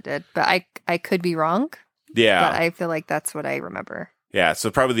Americans that did, but I could be wrong. Yeah, but I feel like that's what I remember. Yeah, so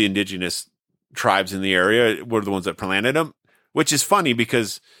probably the indigenous tribes in the area were the ones that planted them, which is funny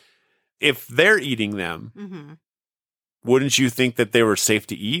because if they're eating them, wouldn't you think that they were safe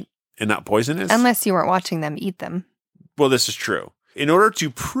to eat and not poisonous? Unless you weren't watching them eat them. Well, this is true. In order to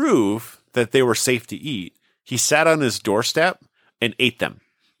prove that they were safe to eat, he sat on his doorstep and ate them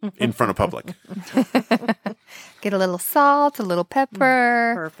in front of public. Get a little salt, a little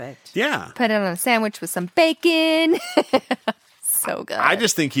pepper. Perfect. Yeah. Put it on a sandwich with some bacon. So good. I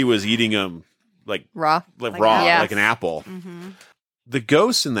just think he was eating them like raw, like an apple. The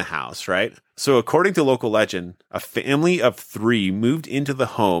ghosts in the house, right? So according to local legend, a family of 3 moved into the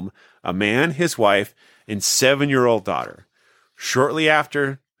home, a man, his wife, and 7-year-old daughter. Shortly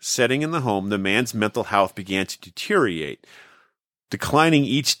after setting in the home, the man's mental health began to deteriorate, declining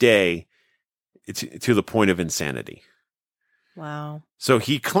each day to the point of insanity. Wow. So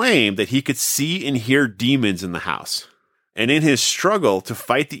he claimed that he could see and hear demons in the house. And in his struggle to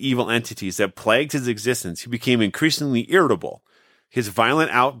fight the evil entities that plagued his existence, he became increasingly irritable. His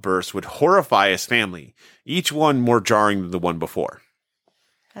violent outbursts would horrify his family, each one more jarring than the one before.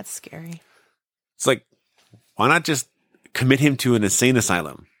 That's scary. It's like, why not just commit him to an insane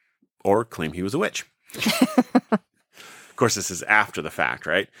asylum or claim he was a witch? Of course, this is after the fact,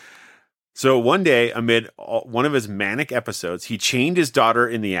 right? So one day, amid one of his manic episodes, he chained his daughter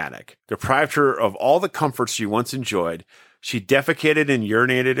in the attic, deprived her of all the comforts she once enjoyed. She defecated and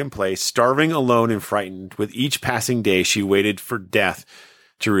urinated in place, starving alone and frightened. With each passing day, she waited for death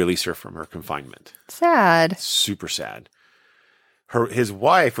to release her from her confinement. Sad. Super sad. His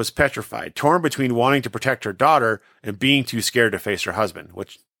wife was petrified, torn between wanting to protect her daughter and being too scared to face her husband,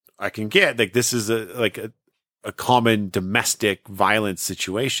 which I can get. Like this is a common domestic violence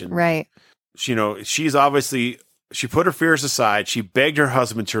situation. Right. She's obviously, she put her fears aside. She begged her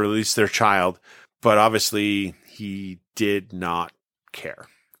husband to release their child, but obviously he did not care.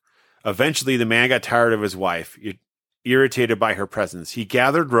 Eventually, the man got tired of his wife, irritated by her presence. He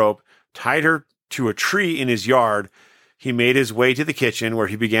gathered rope, tied her to a tree in his yard. He made his way to the kitchen where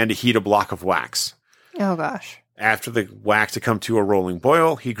he began to heat a block of wax. Oh, gosh. After the wax had come to a rolling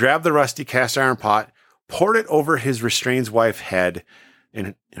boil, he grabbed the rusty cast iron pot, poured it over his restrained wife's head,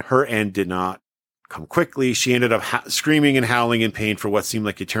 and her end did not come quickly. She ended up screaming and howling in pain for what seemed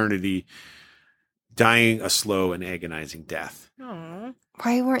like eternity, dying a slow and agonizing death. Aww.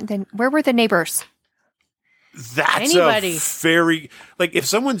 Where were the neighbors? That's Anybody. a very, like, if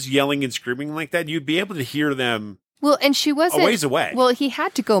someone's yelling and screaming like that, you'd be able to hear them. Well, and she wasn't a ways away. Well, he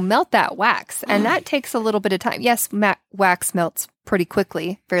had to go melt that wax, and that takes a little bit of time. Yes, wax melts fairly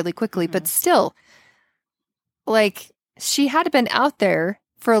quickly, but still, like, she had been out there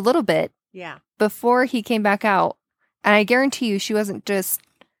for a little bit before he came back out. And I guarantee you she wasn't just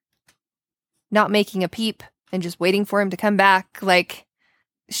not making a peep and just waiting for him to come back. Like,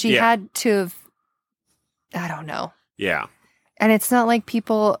 she had to have, I don't know. Yeah. And it's not like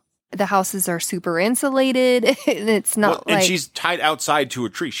the houses are super insulated. It's not and she's tied outside to a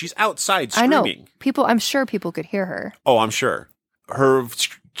tree. She's outside screaming. I know. I'm sure people could hear her. Oh, I'm sure. Her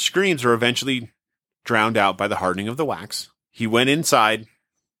screams are eventually drowned out by the hardening of the wax. He went inside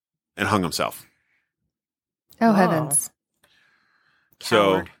and hung himself. Oh, heavens.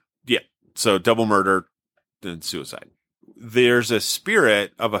 Coward. So double murder, then suicide. There's a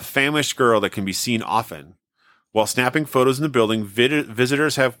spirit of a famished girl that can be seen often. While snapping photos in the building,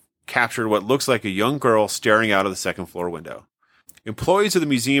 visitors have captured what looks like a young girl staring out of the second floor window. Employees of the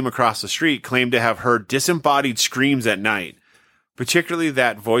museum across the street claim to have heard disembodied screams at night, particularly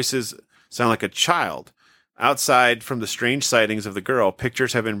that voices sound like a child. Outside from the strange sightings of the girl,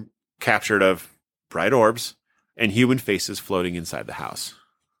 pictures have been captured of bright orbs and human faces floating inside the house.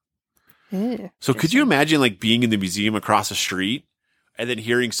 Ew. So could you imagine like being in the museum across the street and then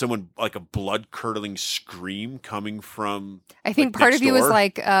hearing someone like a blood-curdling scream coming from I think part of you was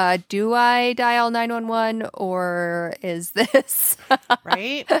like, do I dial 911 or is this?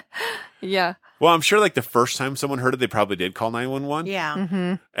 Right? Yeah. Well, I'm sure like the first time someone heard it, they probably did call 911. Yeah.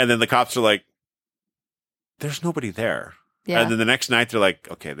 Mm-hmm. And then the cops are like, there's nobody there. Yeah. And then the next night they're like,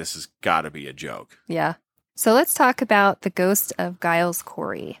 okay, this has got to be a joke. Yeah. So let's talk about the ghost of Giles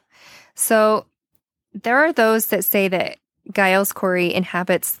Corey. So there are those that say that Giles Corey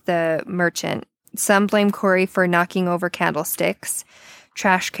inhabits the merchant Some blame Corey for knocking over candlesticks.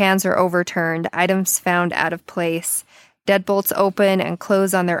 Trash cans are overturned, items found out of place, deadbolts open and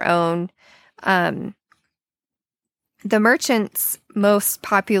close on their own. The merchant's most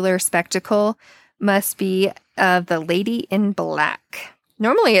popular spectacle must be of the Lady in Black.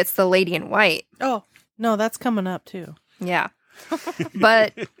 Normally it's the Lady in White. Oh, no, that's coming up too. Yeah.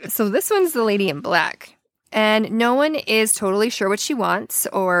 But so this one's the Lady in Black. And no one is totally sure what she wants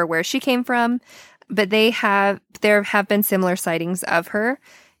or where she came from, but there have been similar sightings of her.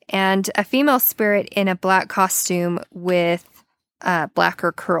 And a female spirit in a black costume with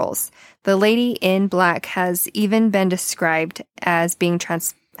blacker curls. The Lady in Black has even been described as being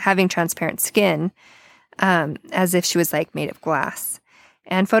having transparent skin, as if she was like made of glass.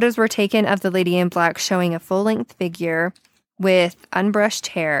 And photos were taken of the Lady in Black showing a full-length figure with unbrushed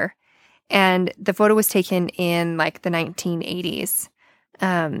hair. And the photo was taken in like the 1980s.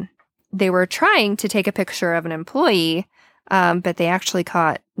 They were trying to take a picture of an employee, but they actually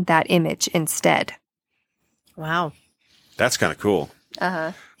caught that image instead. Wow. That's kind of cool.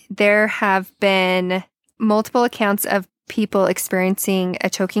 There have been multiple accounts of people experiencing a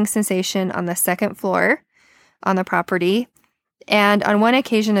choking sensation on the second floor on the property. And on one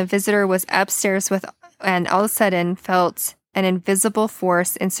occasion, a visitor was upstairs and all of a sudden felt an invisible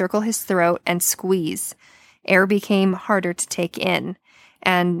force encircle his throat and squeeze. Air became harder to take in,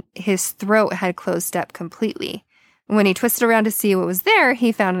 and his throat had closed up completely. When he twisted around to see what was there,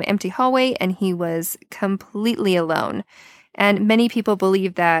 he found an empty hallway, and he was completely alone. And many people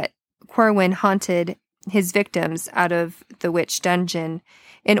believe that Corwin haunted his victims out of the witch dungeon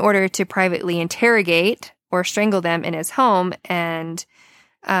in order to privately interrogate or strangle them in his home, and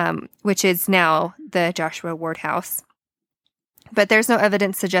which is now the Joshua Ward house. But there's no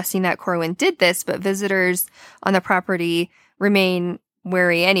evidence suggesting that Corwin did this, but visitors on the property remain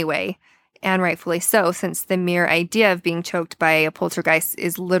wary anyway, and rightfully so, since the mere idea of being choked by a poltergeist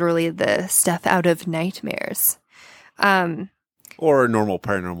is literally the stuff out of nightmares. Or normal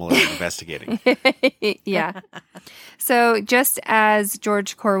paranormal investigating. Yeah. So just as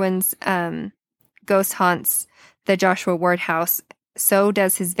George Corwin's ghost haunts the Joshua Ward house, so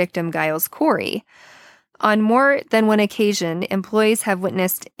does his victim Giles Corey. On more than one occasion, employees have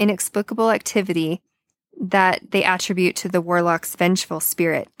witnessed inexplicable activity that they attribute to the warlock's vengeful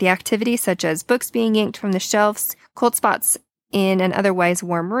spirit. The activity such as books being yanked from the shelves, cold spots in an otherwise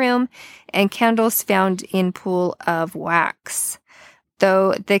warm room, and candles found in pool of wax.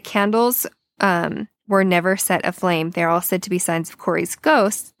 Though the candles were never set aflame, they're all said to be signs of Corey's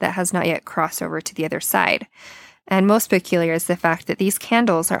ghost that has not yet crossed over to the other side. And most peculiar is the fact that these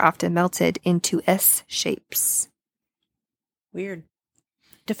candles are often melted into S shapes. Weird.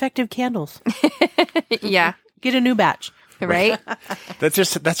 Defective candles. Yeah. Get a new batch. Right? That's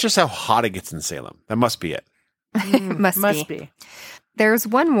just how hot it gets in Salem. That must be it. Must be. There's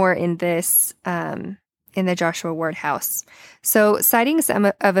one more in this, in the Joshua Ward house. So sightings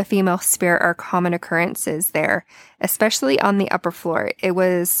of a female spirit are common occurrences there, especially on the upper floor. It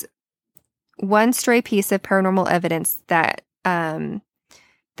was one stray piece of paranormal evidence that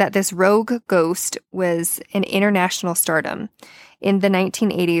this rogue ghost was an international stardom. In the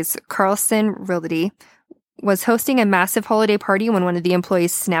 1980s, Carlson Realty was hosting a massive holiday party when one of the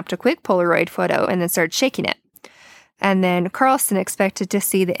employees snapped a quick Polaroid photo and then started shaking it. And then Carlson expected to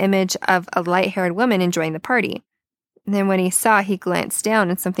see the image of a light-haired woman enjoying the party. And then when he saw, he glanced down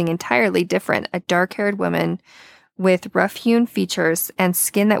and something entirely different, a dark-haired woman with rough-hewn features and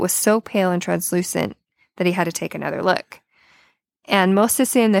skin that was so pale and translucent that he had to take another look. And most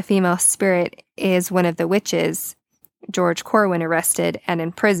assume the female spirit is one of the witches George Corwin arrested and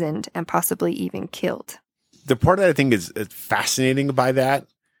imprisoned and possibly even killed. The part that I think is fascinating by that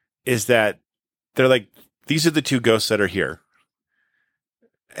is that they're like, these are the two ghosts that are here.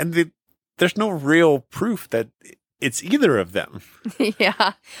 And there's no real proof that it's either of them. Yeah.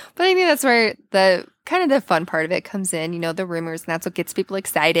 But I think that's where the kind of the fun part of it comes in, the rumors, and that's what gets people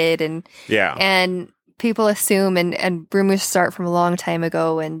excited. And yeah. And people assume and rumors start from a long time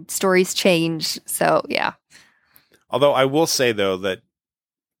ago and stories change. So, yeah. Although I will say, though, that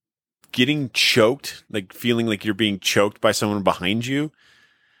getting choked, like feeling like you're being choked by someone behind you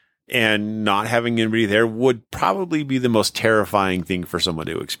and not having anybody there would probably be the most terrifying thing for someone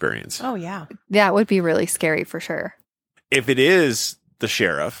to experience. Oh, yeah. That would be really scary for sure. If it is the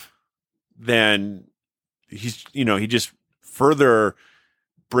sheriff, then he just further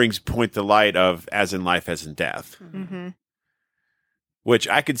brings point to light of as in life, as in death. Mm-hmm. Which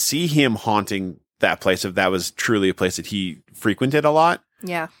I could see him haunting that place if that was truly a place that he frequented a lot.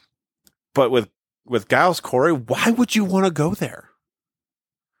 Yeah. But with Giles Corey, why would you want to go there?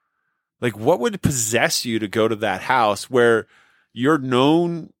 Like, what would possess you to go to that house where your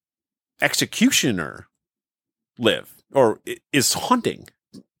known executioner live or is haunting?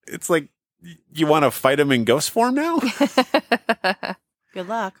 It's like, you want to fight him in ghost form now? Good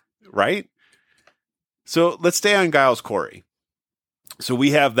luck. Right? So let's stay on Giles Corey. So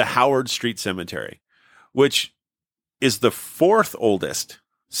we have the Howard Street Cemetery, which is the 4th oldest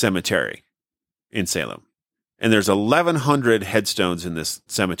cemetery in Salem. And there's 1,100 headstones in this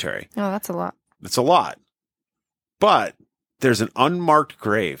cemetery. Oh, that's a lot. It's a lot. But there's an unmarked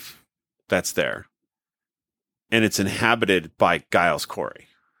grave that's there. And it's inhabited by Giles Corey.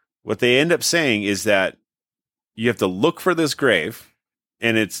 What they end up saying is that you have to look for this grave.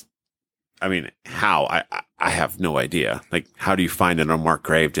 And it's, I mean, how? I have no idea. Like, how do you find an unmarked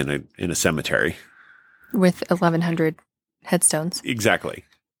grave in a cemetery? With 1,100 headstones. Exactly.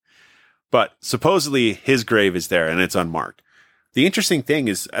 But supposedly his grave is there and it's unmarked. The interesting thing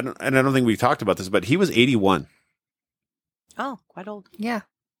is, I don't think we talked about this, but he was 81. Oh, quite old. Yeah.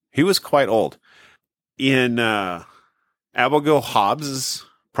 He was quite old. In Abigail Hobbs'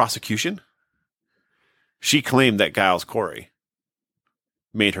 prosecution, she claimed that Giles Corey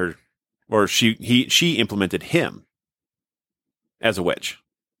made her, or she implemented him as a witch,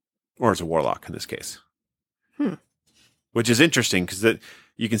 or as a warlock in this case. Which is interesting because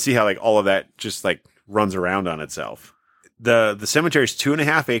you can see how like all of that just like runs around on itself. The cemetery is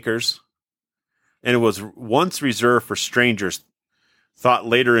 2.5 acres, and it was once reserved for strangers, thought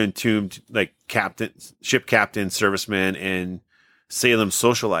later entombed like ship captains, servicemen, and Salem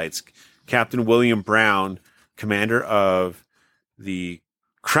socialites. Captain William Brown, commander of the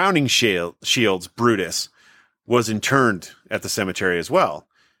Crowning Shields, Brutus, was interned at the cemetery as well.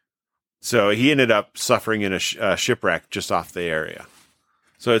 So he ended up suffering in a shipwreck just off the area.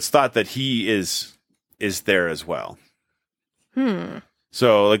 So it's thought that he is there as well.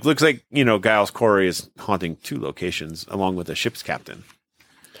 So like, looks like, Giles Corey is haunting 2 locations along with a ship's captain.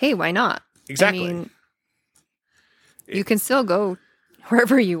 Hey, why not? Exactly. I mean, you can still go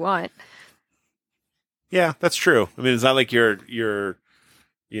wherever you want. Yeah, that's true. I mean, it's not like you're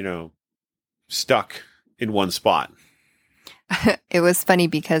stuck in one spot. It was funny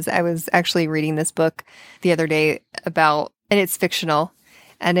because I was actually reading this book the other day and it's fictional,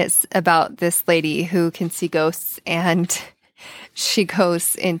 and it's about this lady who can see ghosts, and she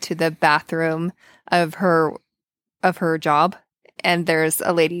goes into the bathroom of her job, and there's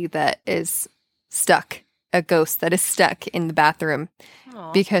a lady that is stuck, a ghost that is stuck in the bathroom.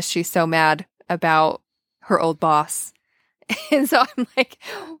 Aww. Because she's so mad about her old boss. And so I'm like,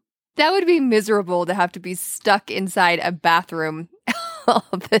 that would be miserable to have to be stuck inside a bathroom all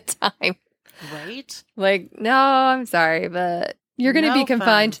the time. Right? Like, no, I'm sorry, but you're going to be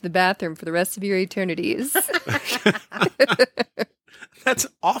confined to the bathroom for the rest of your eternities. That's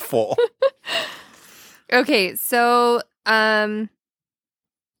awful. Okay, so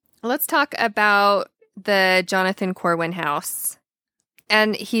let's talk about the Jonathan Corwin house.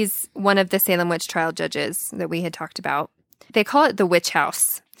 And he's one of the Salem witch trial judges that we had talked about. They call it the witch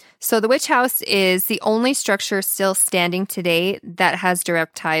house. So the witch house is the only structure still standing today that has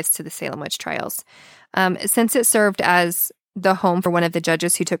direct ties to the Salem witch trials. Since it served as the home for one of the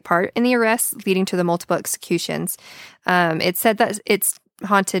judges who took part in the arrests leading to the multiple executions, it's said that it's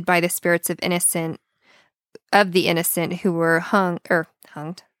haunted by the spirits of the innocent who were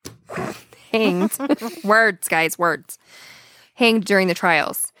hanged. Words, guys, words. Hanged during the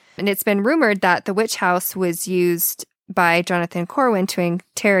trials. And it's been rumored that the witch house was used by Jonathan Corwin to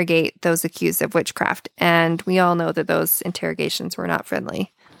interrogate those accused of witchcraft. And we all know that those interrogations were not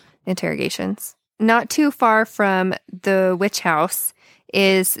friendly interrogations. Not too far from the witch house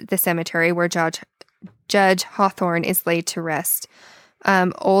is the cemetery where Judge Hawthorne is laid to rest,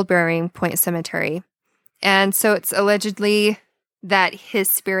 Old Burying Point Cemetery. And so it's allegedly that his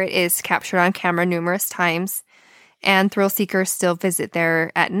spirit is captured on camera numerous times, and thrill seekers still visit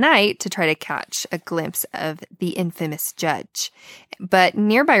there at night to try to catch a glimpse of the infamous judge. But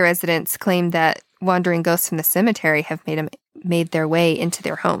nearby residents claim that wandering ghosts from the cemetery have made their way into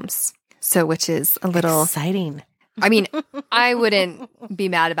their homes. So, which is a little exciting. I mean, I wouldn't be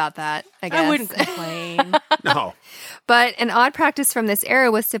mad about that, I guess. I wouldn't complain. No. But an odd practice from this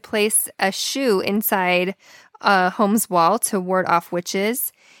era was to place a shoe inside a home's wall to ward off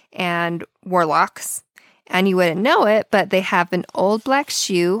witches and warlocks. And you wouldn't know it, but they have an old black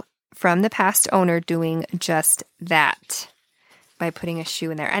shoe from the past owner doing just that by putting a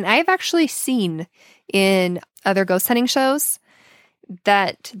shoe in there. And I've actually seen in other ghost hunting shows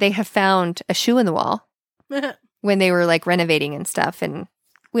that they have found a shoe in the wall when they were like renovating and stuff. And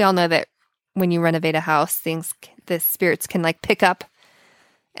we all know that when you renovate a house, the spirits can like pick up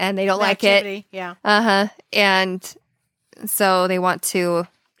and they don't like it. Yeah. And so they want to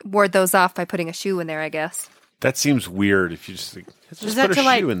ward those off by putting a shoe in there, I guess. That seems weird if you just, like, just that put a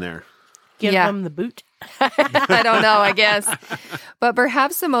to, shoe in there. Give them the boot. I don't know, I guess. But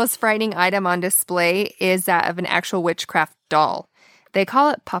perhaps the most frightening item on display is that of an actual witchcraft doll. They call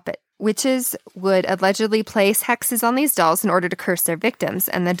it Puppet. Witches would allegedly place hexes on these dolls in order to curse their victims,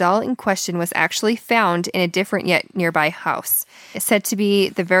 and the doll in question was actually found in a different yet nearby house. It's said to be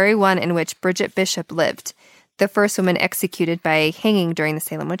the very one in which Bridget Bishop lived, the first woman executed by hanging during the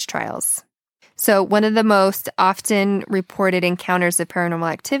Salem witch trials. So one of the most often reported encounters of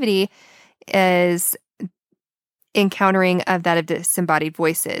paranormal activity is encountering of that of disembodied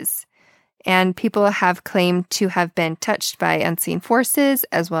voices. And people have claimed to have been touched by unseen forces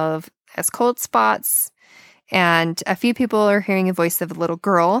as well as cold spots. And a few people are hearing a voice of a little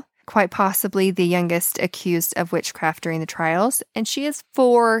girl, quite possibly the youngest accused of witchcraft during the trials. And she is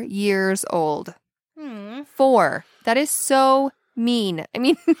 4 years old. 4. That is so mean. I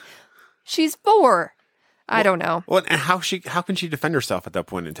mean, she's 4. I don't know. Well, and how can she defend herself at that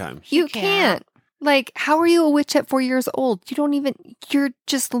point in time? You can't. Like, how are you a witch at 4 years old? You're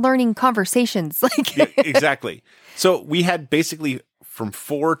just learning conversations. Like, Yeah, exactly. So we had basically from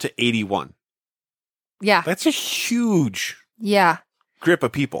 4 to 81. Yeah. That's a huge grip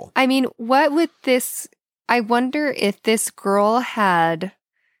of people. I mean, I wonder if this girl had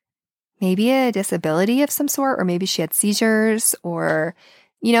maybe a disability of some sort, or maybe she had seizures, or,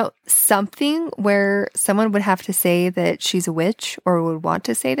 something where someone would have to say that she's a witch or would want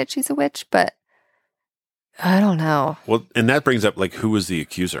to say that she's a witch, but I don't know. Well, and that brings up, like, who was the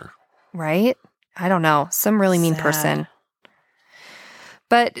accuser? Right? I don't know. Some really mean person.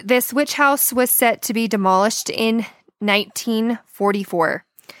 But this witch house was set to be demolished in 1944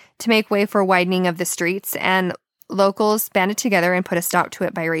 to make way for widening of the streets, and locals banded together and put a stop to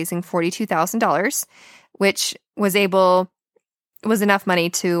it by raising $42,000, which was enough money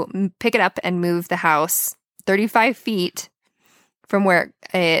to pick it up and move the house 35 feet from where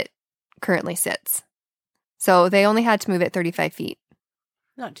it currently sits. So they only had to move it 35 feet.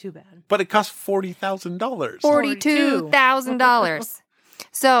 Not too bad. But it cost $40,000. $42,000.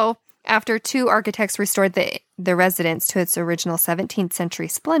 So after 2 architects restored the residence to its original 17th century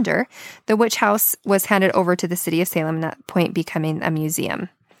splendor, the witch house was handed over to the city of Salem, at that point becoming a museum.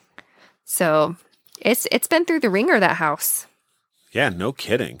 So it's been through the ringer, that house. Yeah, no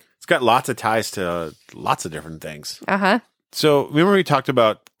kidding. It's got lots of ties to lots of different things. Uh-huh. So remember we talked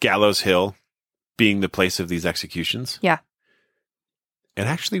about Gallows Hill being the place of these executions? Yeah. It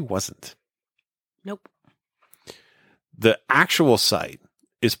actually wasn't. Nope. The actual site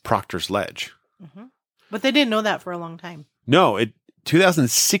is Proctor's Ledge. Mm-hmm. But they didn't know that for a long time. No,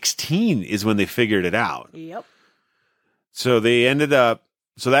 2016 is when they figured it out. Yep. So they ended up,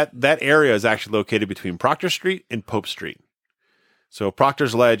 that area is actually located between Proctor Street and Pope Street. So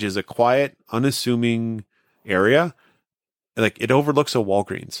Proctor's Ledge is a quiet, unassuming area. Like, it overlooks a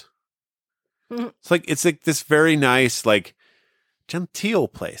Walgreens. It's like this very nice, like, genteel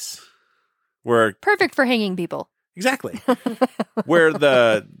place where Perfect for hanging people. exactly where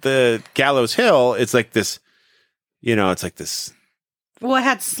the Gallows Hill, it's like this, it's like this. Well, it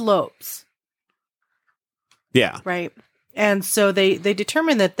had slopes, Yeah. right? And so they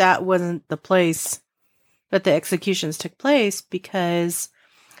determined that wasn't the place that the executions took place, because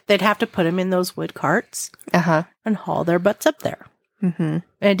they'd have to put them in those wood carts and haul their butts up there. Mm-hmm. And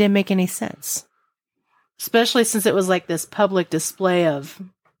it didn't make any sense. Especially since it was like this public display of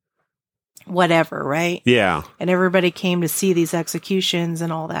whatever, right? Yeah. And everybody came to see these executions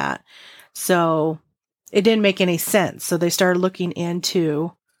and all that. So it didn't make any sense. So they started looking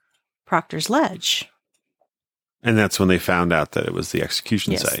into Proctor's Ledge. And that's when they found out that it was the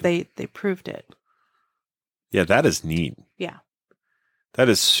execution site. They proved it. Yeah, that is neat. Yeah. That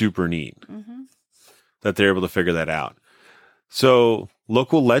is super neat Mm-hmm. that they're able to figure that out. So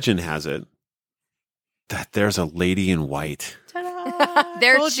local legend has it that there's a lady in white. Ta-da!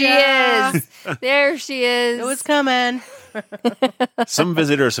 There she is. There she is. It was coming. Some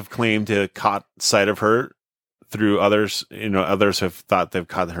visitors have claimed to have caught sight of her through others. Others have thought they've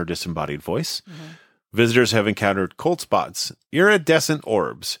caught her disembodied voice. Mm-hmm. Visitors have encountered cold spots, iridescent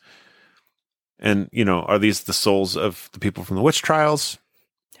orbs. And, are these the souls of the people from the witch trials?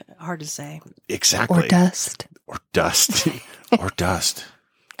 Hard to say. Exactly. Or dust. Or dust. Or dust.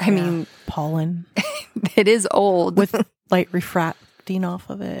 I mean, pollen it is old. with light refracting off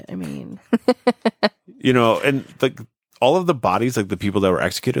of it. I mean, and like all of the bodies, like the people that were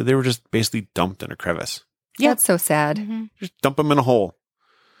executed, they were just basically dumped in a crevice. That's so sad. mm-hmm. Just dump them in a hole.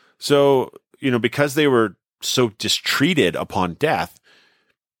 So, because they were so distreated upon death,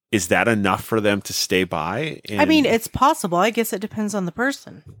 is that enough for them to stay by? I mean, it's possible. I guess it depends on the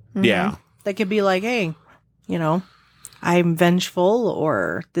person. Yeah. They could be like, hey, I'm vengeful,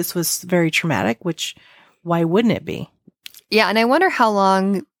 or this was very traumatic, which why wouldn't it be? Yeah, and I wonder how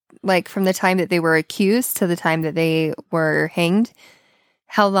long, like from the time that they were accused to the time that they were hanged,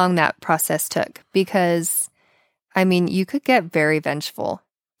 how long that process took. Because, I mean, you could get very vengeful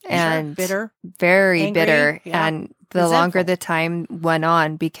and bitter, very angry, bitter. yeah. And the longer the time went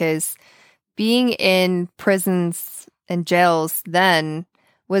on, because being in prisons and jails then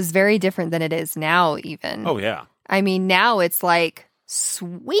was very different than it is now, even. Oh, yeah. I mean, now it's like,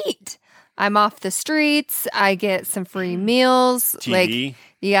 sweet. I'm off the streets. I get some free meals. TV. Like,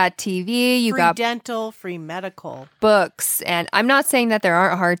 you got TV. You free got dental, free medical. books. And I'm not saying that there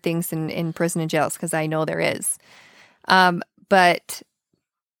aren't hard things in prison and jails, because I know there is. But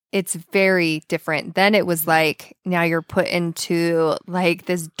it's very different. Then it was like, now you're put into like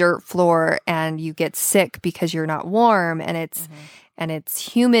this dirt floor and you get sick because you're not warm, and it's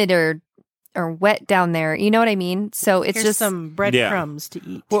humid or wet down there. You know what I mean? So it's Here's just some breadcrumbs to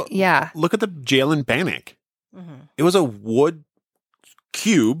eat. Well, yeah. Look at the jail in Bannock. Mm-hmm. It was a wood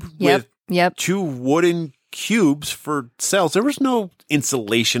cube with Yep. 2 wooden cubes for cells. There was no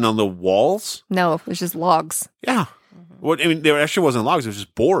insulation on the walls. No, it was just logs. Yeah. What I mean, there actually wasn't logs. It was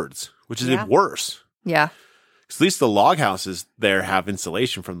just boards, which is Yeah. worse. Yeah. 'Cause at least the log houses there have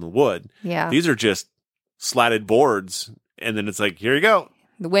insulation from the wood. Yeah. These are just slatted boards, and then it's like, here you go.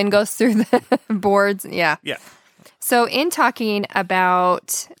 The wind goes through the boards. Yeah. Yeah. So in talking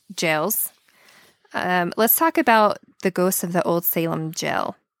about jails, let's talk about the ghosts of the Old Salem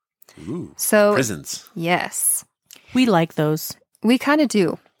jail. Ooh. So Prisons. yes, We like those. we kind of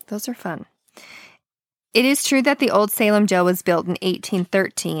do. Those are fun. It is true that the Old Salem jail was built in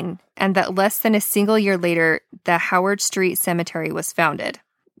 1813, and that less than a single year later, the Howard Street Cemetery was founded.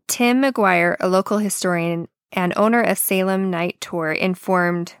 Tim McGuire, a local historian and owner of Salem Night Tour,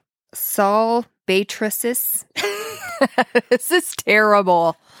 informed Saul Batricis. This is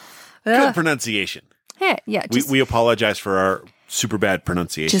terrible. Good Ugh. pronunciation. Yeah, just, We apologize for our super bad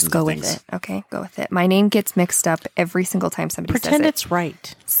pronunciations. just go of with things. it. Okay, go with it. My name gets mixed up every single time somebody Pretend says it. it's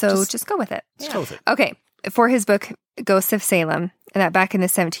right. So just go with it. Let's go with it. Okay, for his book, Ghosts of Salem, and that back in the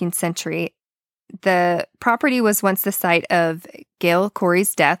 17th century, the property was once the site of Gail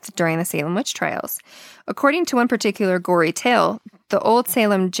Corey's death during the Salem witch trials. According to one particular gory tale, the Old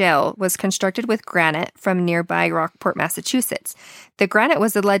Salem jail was constructed with granite from nearby Rockport, Massachusetts. The granite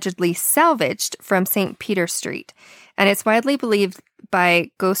was allegedly salvaged from St. Peter Street, and it's widely believed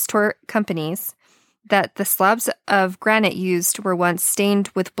by ghost tour companies that the slabs of granite used were once stained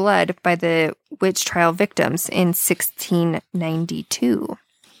with blood by the witch trial victims in 1692.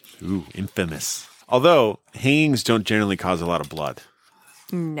 Ooh, infamous. Although hangings don't generally cause a lot of blood.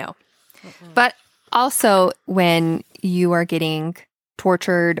 No. But also when you are getting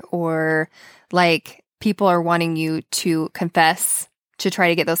tortured, or like people are wanting you to confess to try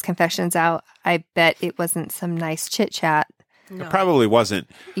to get those confessions out, I bet it wasn't some nice chit chat, It probably wasn't.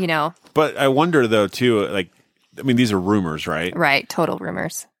 you know? But I wonder though too, like, I mean, these are rumors, right? Right. Total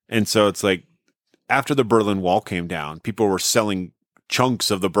rumors. And so it's like after the Berlin Wall came down, people were selling chunks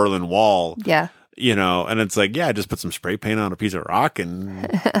of the Berlin Wall, Yeah. you know, and it's like, yeah, just put some spray paint on a piece of rock and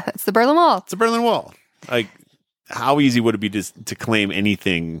It's the Berlin Wall. it's a Berlin Wall. Like, how easy would it be to claim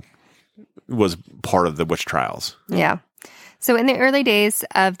anything was part of the witch trials? Yeah. So in the early days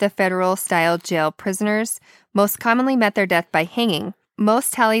of the federal-style jail, prisoners most commonly met their death by hanging.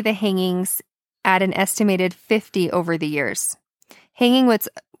 Most tally the hangings at an estimated 50 over the years. Hanging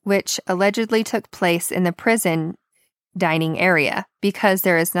which allegedly took place in the prison dining area, because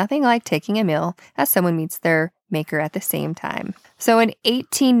there is nothing like taking a meal as someone meets their maker at the same time. So in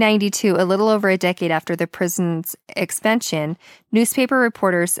 1892, a little over a decade after the prison's expansion, newspaper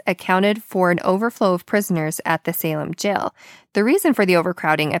reporters accounted for an overflow of prisoners at the Salem jail. The reason for the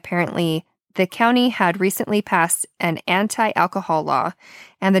overcrowding, apparently, the county had recently passed an anti-alcohol law,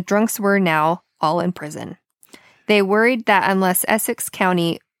 and the drunks were now all in prison. They worried that unless Essex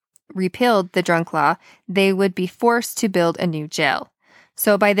County repealed the drunk law, they would be forced to build a new jail.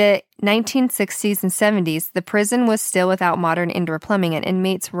 So by the 1960s and 70s, the prison was still without modern indoor plumbing, and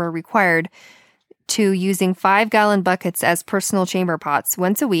inmates were required to using 5-gallon buckets as personal chamber pots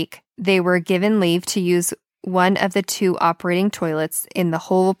once a week. They were given leave to use one of the 2 operating toilets in the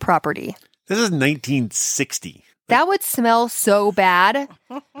whole property. This is 1960. That would smell so bad.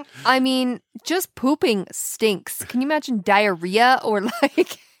 I mean, just pooping stinks. Can you imagine diarrhea or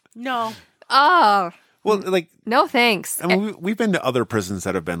like... No. Oh, Well, like, no thanks. I mean, we've been to other prisons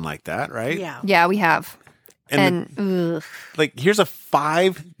that have been like that, right? Yeah. Yeah, we have. And ugh. Like, here's a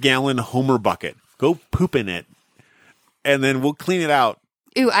 5-gallon Homer bucket. Go poop in it, and then we'll clean it out.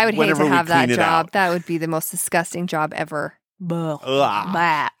 Ooh, I would hate whenever to we have that clean it job. out. That would be the most disgusting job ever. Ugh.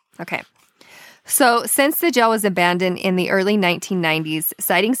 Bah. Okay. So, since the jail was abandoned in the early 1990s,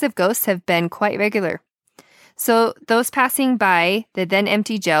 sightings of ghosts have been quite regular. So, those passing by the then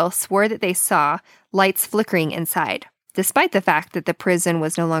empty jail swore that they saw lights flickering inside, despite the fact that the prison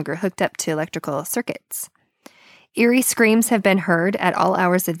was no longer hooked up to electrical circuits. Eerie screams have been heard at all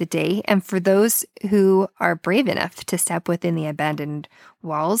hours of the day, and for those who are brave enough to step within the abandoned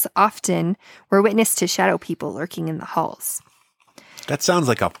walls, often were witness to shadow people lurking in the halls. That sounds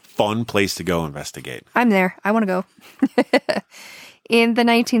like a fun place to go investigate. I'm there. I want to go. In the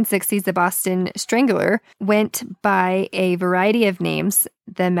 1960s, the Boston Strangler went by a variety of names: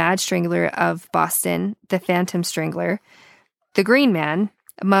 the Mad Strangler of Boston, the Phantom Strangler, the Green Man,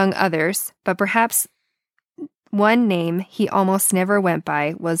 among others, but perhaps one name he almost never went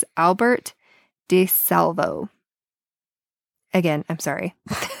by was Albert DeSalvo. Again, I'm sorry.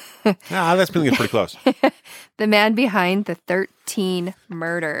 That's been pretty close. The man behind the 13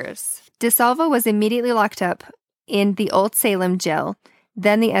 murders. DeSalvo was immediately locked up in the Old Salem jail,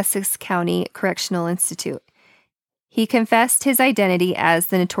 then the Essex County Correctional Institute. He confessed his identity as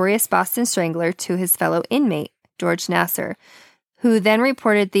the notorious Boston Strangler to his fellow inmate, George Nasser, who then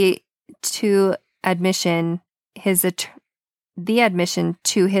reported the admission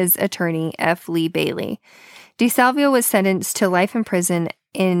to his attorney, F. Lee Bailey. DeSalvo was sentenced to life in prison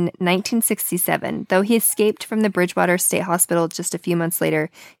in 1967. Though he escaped from the Bridgewater State Hospital just a few months later,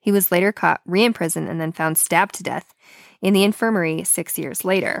 he was later caught, re-imprisoned, and then found stabbed to death in the infirmary 6 years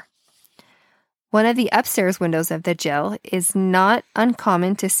later. One of the upstairs windows of the jail is not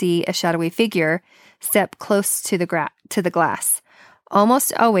uncommon to see a shadowy figure step close to the glass.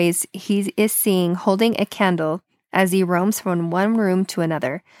 Almost always, he is seen holding a candle as he roams from one room to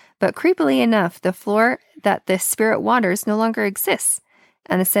another. But creepily enough, the floor that the spirit wanders no longer exists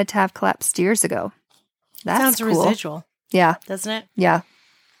and is said to have collapsed years ago. That sounds cool. residual. Yeah. Doesn't it? Yeah.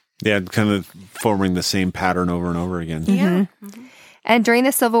 Yeah, kind of forming the same pattern over and over again. Yeah. Mm-hmm. And during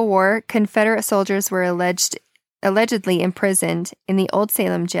the Civil War, Confederate soldiers were allegedly imprisoned in the Old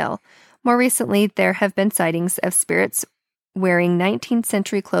Salem jail. More recently, there have been sightings of spirits wearing 19th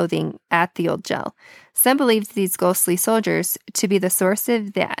century clothing at the old jail. Some believed these ghostly soldiers to be the source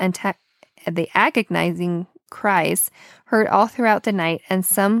of the agonizing cries heard all throughout the night, and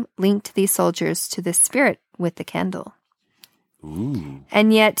some linked these soldiers to the spirit with the candle. Ooh.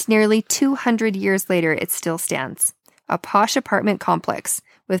 And yet, nearly 200 years later, it still stands. A posh apartment complex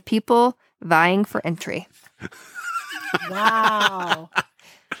with people vying for entry. Wow.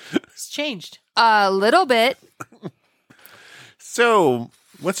 It's changed. A little bit. So,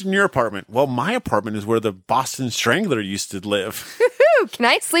 what's in your apartment? Well, my apartment is where the Boston Strangler used to live. Can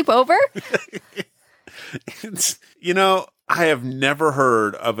I sleep over? I have never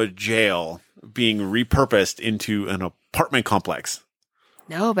heard of a jail being repurposed into an apartment complex.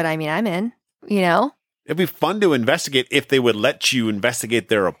 No, but I mean, I'm in, It'd be fun to investigate if they would let you investigate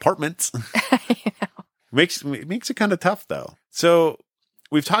their apartments. Makes it kind of tough, though. So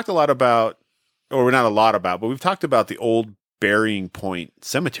we've talked a lot about, or not a lot about, but we've talked about the old Burying Point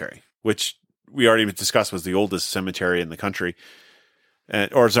Cemetery, which we already discussed was the oldest cemetery in the country.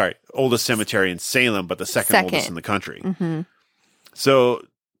 Oldest cemetery in Salem, but the second oldest in the country. Mm-hmm. So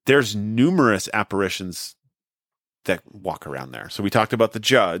there's numerous apparitions that walk around there. So we talked about the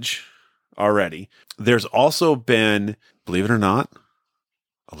judge already. There's also been, believe it or not,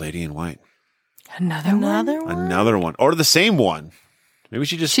 a lady in white. Another one? Another one. Or the same one. Maybe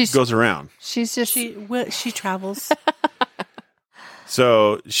she just goes around. She's just... She travels.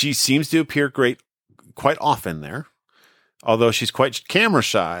 So she seems to appear quite often there, although she's quite camera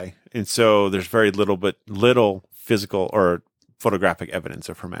shy. And so there's very little physical or photographic evidence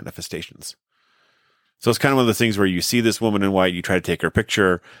of her manifestations. So it's kind of one of the things where you see this woman in white, you try to take her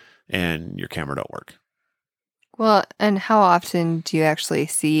picture, and your camera don't work. Well, and how often do you actually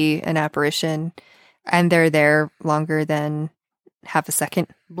see an apparition and they're there longer than half a second?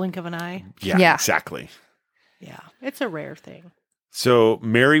 Blink of an eye. Yeah. Exactly. Yeah, it's a rare thing. So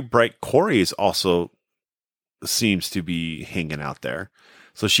Mary Bright Corys also seems to be hanging out there.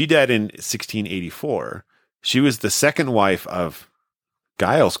 So she died in 1684. She was the second wife of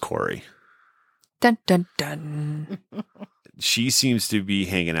Giles Corey. Dun, dun, dun. She seems to be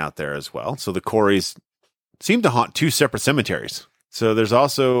hanging out there as well. So the Corys seem to haunt two separate cemeteries. So there's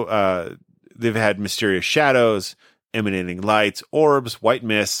also, they've had mysterious shadows, emanating lights, orbs, white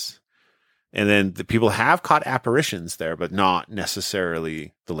mists, And then the people have caught apparitions there, but not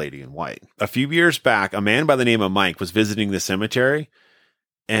necessarily the lady in white. A few years back, a man by the name of Mike was visiting the cemetery,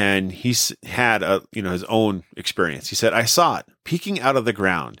 and he's had his own experience. He said, "I saw it peeking out of the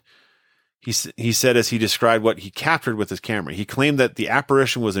ground." He said, as he described what he captured with his camera, he claimed that the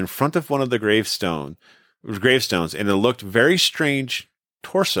apparition was in front of one of the gravestones, and it looked very strange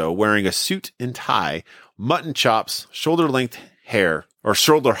torso, wearing a suit and tie, mutton chops, shoulder-length hair, or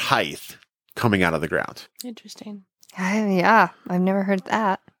shoulder height, coming out of the ground. Interesting. Yeah, I've never heard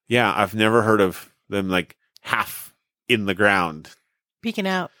that. Yeah, I've never heard of them like half in the ground. Peeking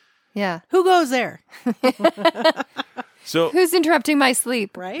out. Yeah. Who goes there? So who's interrupting my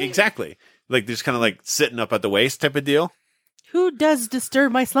sleep? Right? Exactly. Like just kind of like sitting up at the waist type of deal. Who does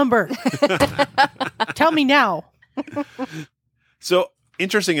disturb my slumber? Tell me now. So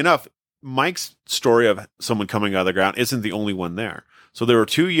interesting enough, Mike's story of someone coming out of the ground isn't the only one there. So there were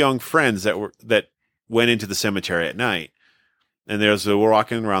two young friends that went into the cemetery at night, and they were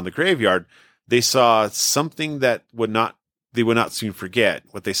walking around the graveyard. They saw something that they would not soon forget.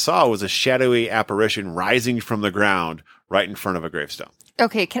 What they saw was a shadowy apparition rising from the ground right in front of a gravestone.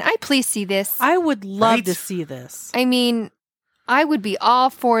 Okay, can I please see this? I would love Right? to see this. I mean, I would be all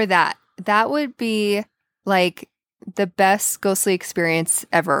for that. That would be like the best ghostly experience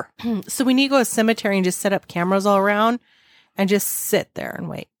ever. So we need to go to a cemetery and just set up cameras all around and just sit there and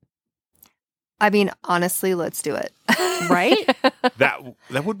wait. I mean, honestly, let's do it. Right?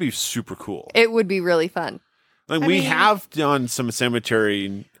 That would be super cool. It would be really fun. Like I we mean- have done some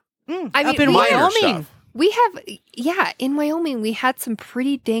cemetery. I up mean, in minor Wyoming. stuff. We have, in Wyoming, we had some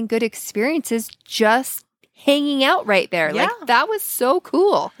pretty dang good experiences just hanging out right there. Yeah. Like, that was so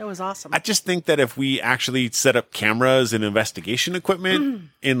cool. That was awesome. I just think that if we actually set up cameras and investigation equipment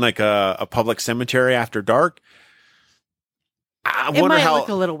in like a public cemetery after dark, I it wonder might how look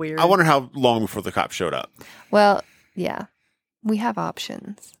a little weird. I wonder how long before the cops showed up. Well, yeah, we have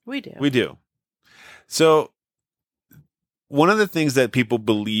options. We do. We do. So one of the things that people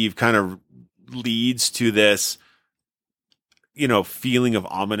believe kind of leads to this, feeling of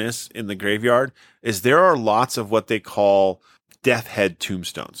ominous in the graveyard is there are lots of what they call death head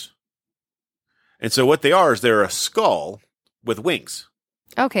tombstones. And so what they are is they're a skull with wings.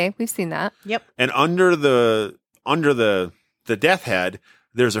 Okay, we've seen that. Yep. And under the death head,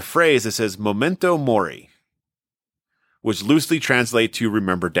 there's a phrase that says memento mori, which loosely translates to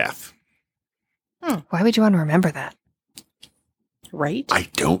remember death. Why would you want to remember that? Right? I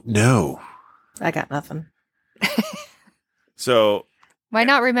don't know. I got nothing. So, Why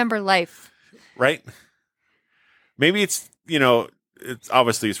not remember life? right? Maybe it's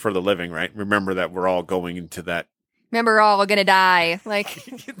obviously it's for the living, right? Remember that we're all going into that. Remember, we're all gonna die. Like,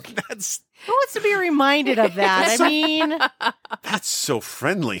 That's Who wants to be reminded of that? I mean, that's so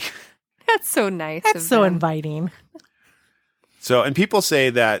friendly. that's so nice. that's of so them. inviting. So, and people say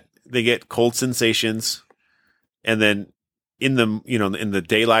that they get cold sensations, and then in the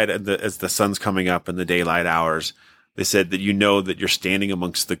daylight, as the sun's coming up in the daylight hours, they said that that you're standing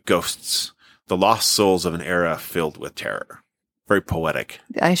amongst the ghosts, the lost souls of an era filled with terror. Very poetic.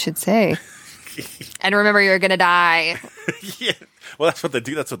 I should say. And remember, you're gonna die. Yeah. Well, that's what they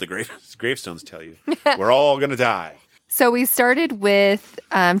do. That's what the gravestones tell you. We're all gonna die. So we started with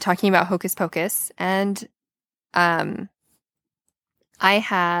talking about Hocus Pocus, and I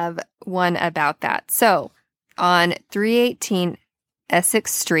have one about that. So on 318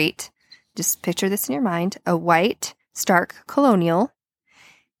 Essex Street, just picture this in your mind, a white, stark colonial,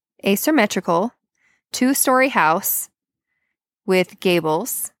 asymmetrical, 2-story house with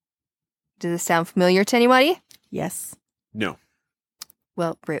gables. Does this sound familiar to anybody? Yes. No.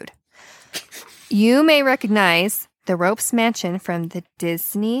 Well, rude. You may recognize the Ropes Mansion from the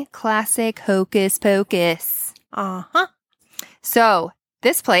Disney classic Hocus Pocus. Uh-huh. So,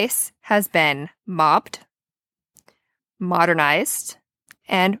 this place has been mobbed, modernized,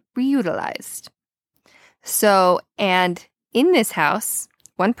 and reutilized. So, and in this house,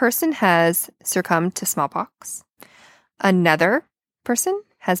 one person has succumbed to smallpox. Another person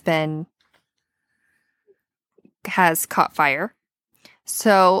has caught fire.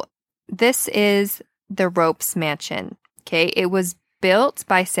 So, this is the Ropes Mansion. Okay, it was built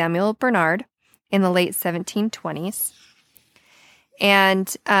by Samuel Bernard in the late 1720s.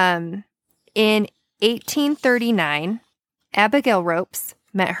 And in 1839, Abigail Ropes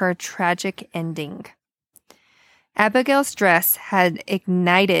met her tragic ending. Abigail's dress had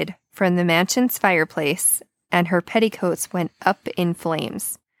ignited from the mansion's fireplace, and her petticoats went up in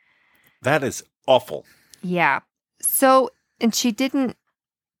flames. That is awful. Yeah. So, and she didn't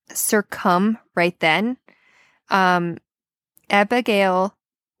succumb right then. Abigail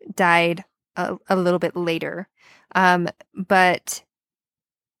died a little bit later. But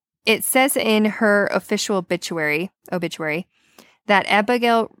it says in her official obituary that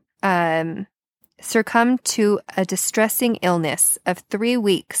Abigail succumbed to a distressing illness of 3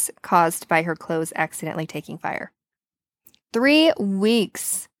 weeks caused by her clothes accidentally taking fire. 3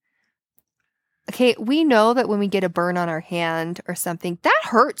 weeks. Okay, we know that when we get a burn on our hand or something, that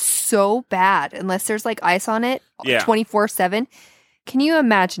hurts so bad unless there's like ice on it 24/7. Can you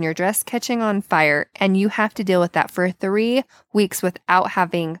imagine your dress catching on fire and you have to deal with that for 3 weeks without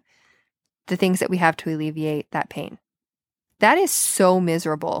having the things that we have to alleviate that pain? That is so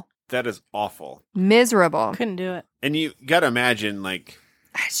miserable. That is awful. Miserable. Couldn't do it. And you got to imagine, like...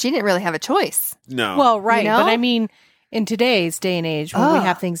 She didn't really have a choice. No. Well, right. You know? But I mean, in today's day and age, when we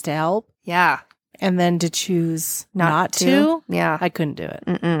have things to help, Yeah. and then to choose not to, Yeah. I couldn't do it.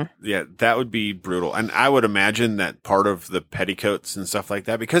 Mm-mm. Yeah, that would be brutal. And I would imagine that part of the petticoats and stuff like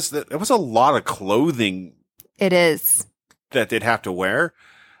that, because there was a lot of clothing It is. that they'd have to wear.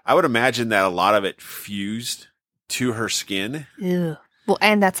 I would imagine that a lot of it fused to her skin. Ew. Well,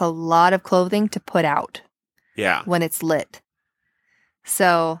 and that's a lot of clothing to put out Yeah. when it's lit.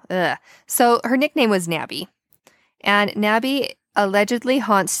 So her nickname was Nabby. And Nabby allegedly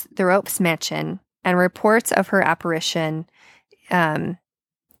haunts the Ropes mansion, and reports of her apparition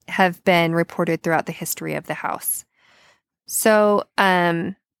have been reported throughout the history of the house. So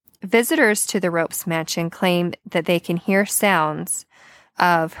visitors to the Ropes mansion claim that they can hear sounds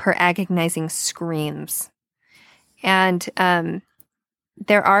of her agonizing screams. And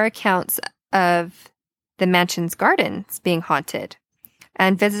there are accounts of the mansion's gardens being haunted.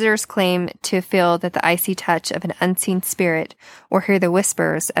 And visitors claim to feel that the icy touch of an unseen spirit or hear the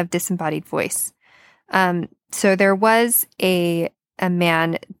whispers of disembodied voice. So there was a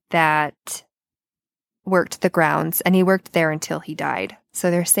man that worked the grounds, and he worked there until he died. So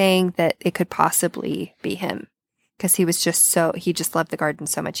they're saying that it could possibly be him because he just loved the garden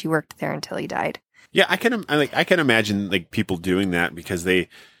so much. He worked there until he died. Yeah, I can imagine like people doing that because they've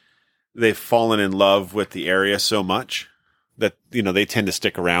fallen in love with the area so much that, you know, they tend to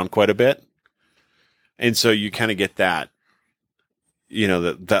stick around quite a bit. And so you kind of get that, you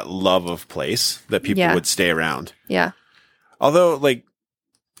know, that love of place that people would stay around. Yeah. Although, like,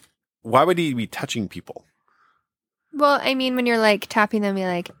 why would he be touching people? Well, I mean, when you're like tapping them, you're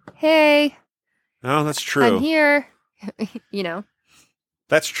like, hey, Oh, that's true. I'm here. You know?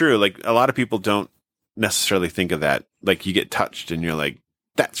 That's true. Like, a lot of people don't necessarily think of that. Like, you get touched and you're like,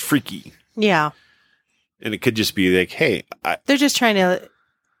 that's freaky. Yeah. And it could just be like, hey, They're just trying to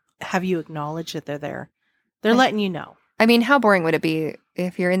have you acknowledge that they're there. They're letting you know. I mean, how boring would it be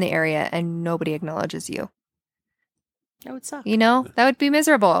if you're in the area and nobody acknowledges you? That would suck. You know? That would be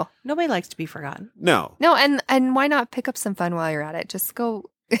miserable. Nobody likes to be forgotten. no. No, and why not pick up some fun while you're at it? Just go.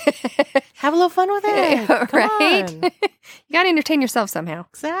 Have a little fun with it. Come Right? on. You got to entertain yourself somehow.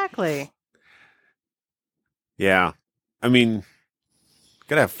 Exactly. Yeah. I mean,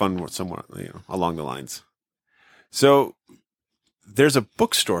 gotta have fun with someone, you know, along the lines. So there's a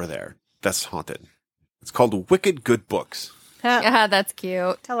bookstore there that's haunted. It's called Wicked Good Books. Yeah, that's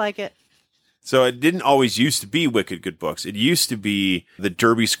cute. I like it. So it didn't always used to be Wicked Good Books. It used to be the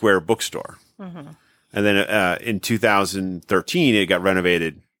Derby Square bookstore. Mm-hmm. And then in 2013, it got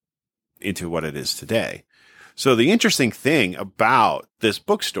renovated into what it is today. So the interesting thing about this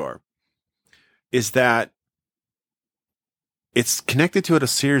bookstore is that it's connected to a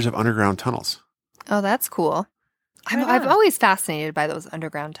series of underground tunnels. Oh, that's cool. I'm always fascinated by those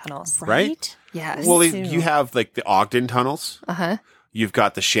underground tunnels. Right? Yes. Well, too. you have like the Ogden tunnels. Uh-huh. You've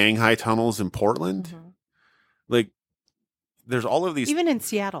got the Shanghai tunnels in Portland. Mm-hmm. Like, there's all of these. Even in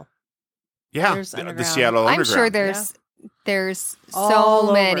Seattle. Yeah, there's the underground. Seattle I'm Underground. sure there's All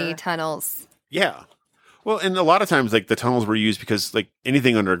so many over. tunnels. Yeah. Well, and a lot of times, like, the tunnels were used because, like,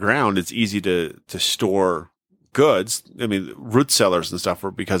 anything underground, it's easy to store goods. I mean, root cellars and stuff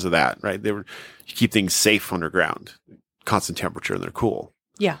were because of that, right? You keep things safe underground, constant temperature, and they're cool.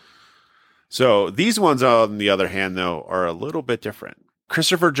 Yeah. So these ones, on the other hand, though, are a little bit different.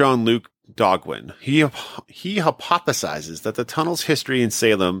 Christopher John Luke Dogwin, he hypothesizes that the tunnel's history in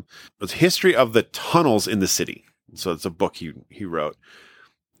Salem was history of the tunnels in the city. So it's a book he wrote.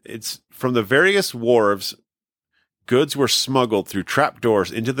 It's from the various wharves, goods were smuggled through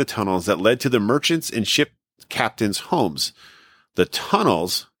trapdoors into the tunnels that led to the merchants and ship captains' homes. The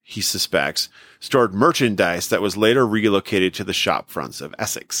tunnels, he suspects, stored merchandise that was later relocated to the shop fronts of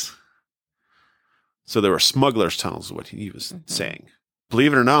Essex. So there were smugglers' tunnels, is what he was saying.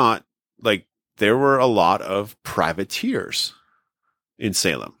 Believe it or not, like, there were a lot of privateers in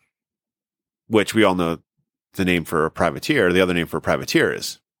Salem, which we all know the name for a privateer. The other name for a privateer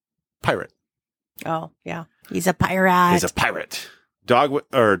is pirate. Oh, yeah. He's a pirate. He's a pirate.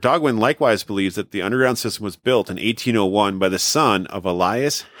 Dogwin likewise believes that the underground system was built in 1801 by the son of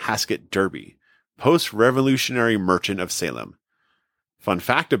Elias Haskett Derby, post-revolutionary merchant of Salem. Fun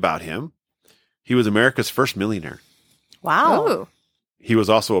fact about him, he was America's first millionaire. Wow. Ooh. He was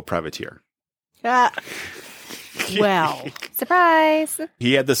also a privateer. Well. Surprise.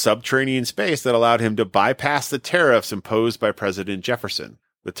 He had the subterranean space that allowed him to bypass the tariffs imposed by President Jefferson.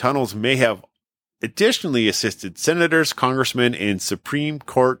 The tunnels may have additionally assisted senators, congressmen, and Supreme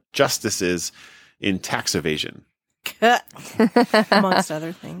Court justices in tax evasion. Amongst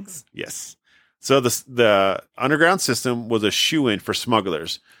other things. Yes. So the underground system was a shoo-in for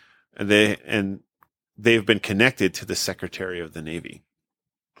smugglers, and they've been connected to the Secretary of the Navy.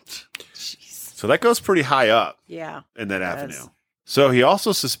 Jeez. So that goes pretty high up. Yeah. In that avenue. So he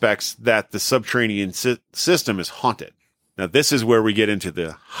also suspects that the subterranean system is haunted. Now, this is where we get into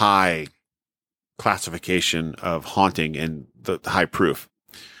the high classification of haunting and the high proof.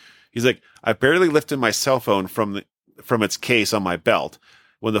 He's like, I barely lifted my cell phone from its case on my belt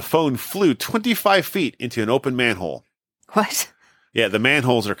when the phone flew 25 feet into an open manhole. What? Yeah, the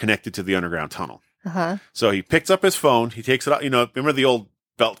manholes are connected to the underground tunnel. Uh-huh. So he picks up his phone. He takes it out. Remember the old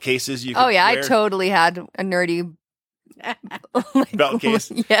belt cases? Oh, yeah. Wear? I totally had a nerdy belt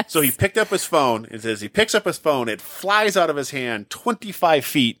case. Yes. So he picked up his phone. It says he picks up his phone. It flies out of his hand 25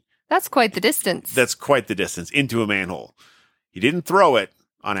 feet. That's quite the distance. That's quite the distance into a manhole. He didn't throw it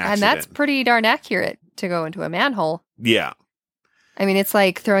on accident. And that's pretty darn accurate to go into a manhole. Yeah. I mean, it's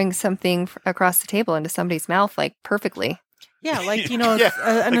like throwing something across the table into somebody's mouth, like perfectly. Yeah, like, an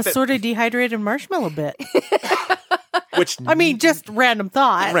like assorted dehydrated marshmallow bit. Which I mean, just random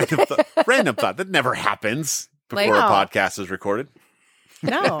thought. Random thought. That never happens before a podcast is recorded.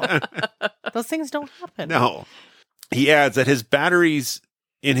 No. Those things don't happen. No. He adds that his batteries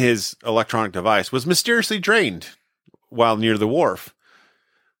in his electronic device was mysteriously drained while near the wharf.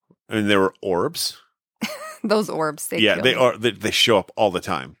 And there were orbs. Those orbs. They show up all the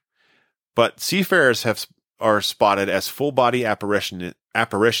time. But seafarers are spotted as full body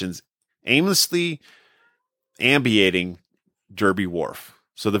apparitions aimlessly ambiating Derby Wharf.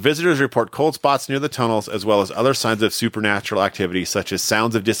 So the visitors report cold spots near the tunnels as well as other signs of supernatural activity such as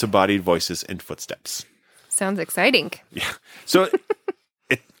sounds of disembodied voices and footsteps. Sounds exciting. Yeah. So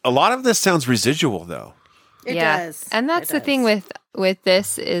a lot of this sounds residual though. It does. And that's the thing with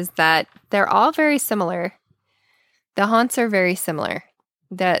this is that they're all very similar. The haunts are very similar.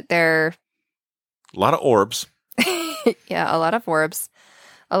 That they're a lot of orbs. Yeah, a lot of orbs.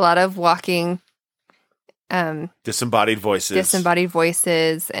 A lot of walking disembodied voices.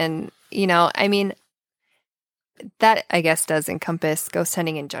 And I mean that I guess does encompass ghost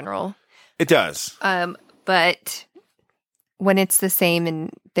hunting in general. It does. But when it's the same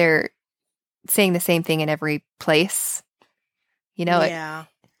and they're saying the same thing in every place, Yeah.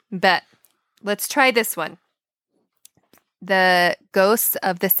 But let's try this one. The Ghosts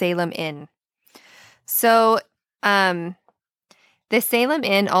of the Salem Inn. So, the Salem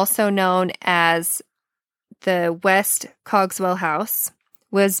Inn, also known as the West Cogswell House,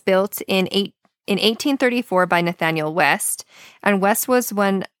 was built in 1834 by Nathaniel West, and West was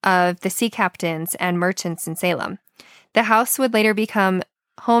one of the sea captains and merchants in Salem. The house would later become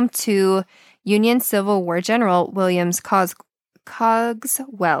home to Union Civil War General Williams Cogswell.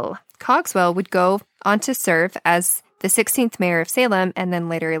 Cogswell would go on to serve as the 16th mayor of Salem and then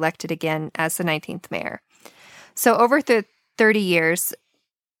later elected again as the 19th mayor. So over 30 years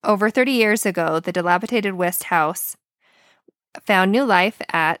ago, the dilapidated West House found new life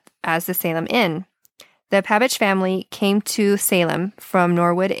as the Salem Inn. The Pabich family came to Salem from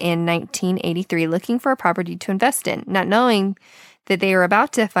Norwood in 1983 looking for a property to invest in, not knowing that they were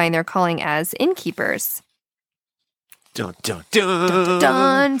about to find their calling as innkeepers. Dun, dun, dun. Dun, dun,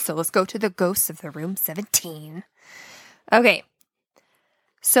 dun. So let's go to the ghosts of the Room 17. Okay.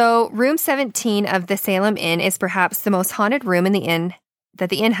 So Room 17 of the Salem Inn is perhaps the most haunted room in the inn that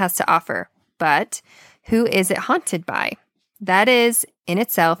the inn has to offer. But who is it haunted by? That is, in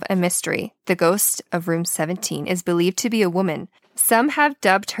itself, a mystery. The ghost of Room 17 is believed to be a woman. Some have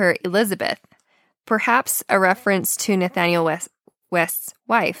dubbed her Elizabeth, perhaps a reference to Nathaniel West's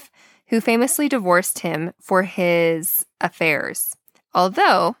wife, who famously divorced him for his affairs.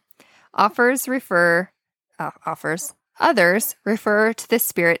 Although others refer to the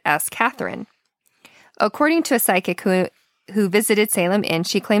spirit as Catherine. According to a psychic who visited Salem Inn,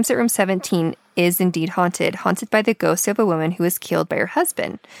 she claims that Room 17 is indeed haunted by the ghost of a woman who was killed by her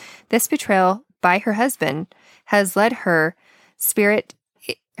husband. This betrayal by her husband has led her spirit's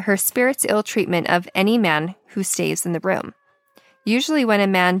ill treatment of any man who stays in the room. Usually when a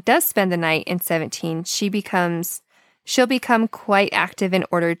man does spend the night in 17, she'll become quite active in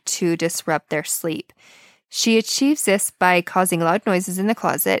order to disrupt their sleep. She achieves this by causing loud noises in the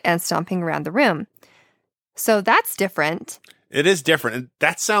closet and stomping around the room. So that's different. It is different. And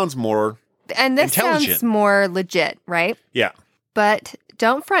that sounds more And this sounds more legit, right? Yeah. But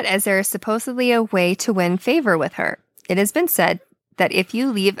don't fret, as there is supposedly a way to win favor with her. It has been said that if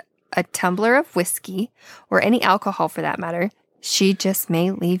you leave a tumbler of whiskey, or any alcohol for that matter, she just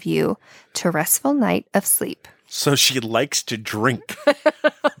may leave you to a restful night of sleep. So she likes to drink.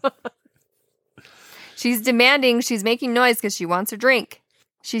 She's demanding, she's making noise because she wants her drink.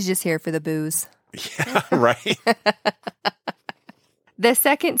 She's just here for the booze. Yeah, right. The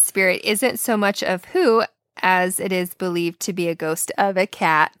second spirit isn't so much of who as it is believed to be a ghost of a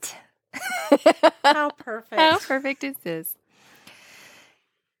cat. How perfect. How perfect is this?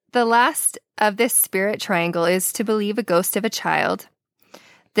 The last of this spirit triangle is to believe a ghost of a child.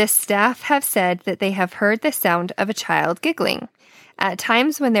 The staff have said that they have heard the sound of a child giggling at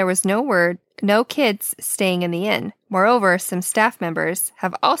times when there was no kids staying in the inn. Moreover, some staff members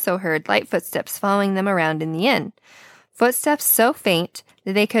have also heard light footsteps following them around in the inn. Footsteps so faint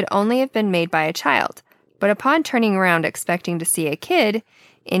that they could only have been made by a child. But upon turning around expecting to see a kid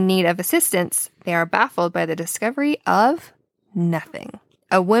in need of assistance, they are baffled by the discovery of nothing.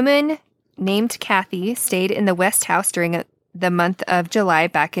 A woman named Kathy stayed in the West House during the month of July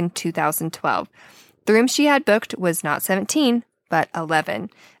back in 2012. The room she had booked was not 17, but 11.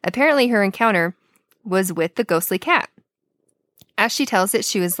 Apparently her encounter was with the ghostly cat. As she tells it,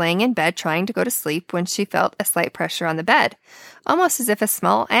 she was laying in bed trying to go to sleep when she felt a slight pressure on the bed, almost as if a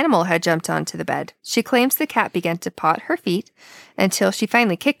small animal had jumped onto the bed. She claims the cat began to paw at her feet until she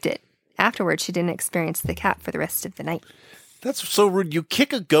finally kicked it. Afterwards, she didn't experience the cat for the rest of the night. That's so rude. You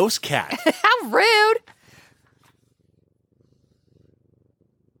kick a ghost cat. How rude!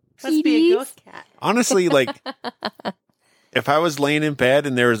 Must be a ghost cat. Honestly, like, if I was laying in bed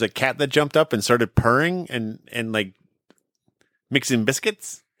and there was a cat that jumped up and started purring and like mixing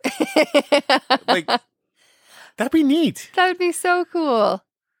biscuits, like, that'd be neat. That would be so cool.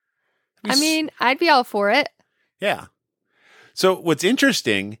 I mean, I'd be all for it. Yeah. So what's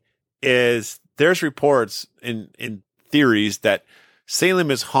interesting is there's reports in theories that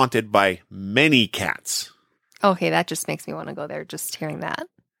Salem is haunted by many cats. Okay, that just makes me want to go there just hearing that.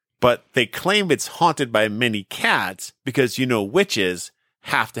 But they claim it's haunted by many cats because, witches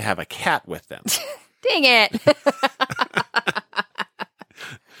have to have a cat with them. Dang it.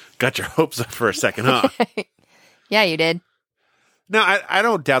 Got your hopes up for a second, huh? Yeah, you did. No, I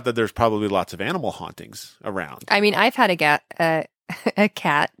don't doubt that there's probably lots of animal hauntings around. I mean, I've had a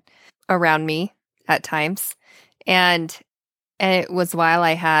cat around me at times. And it was while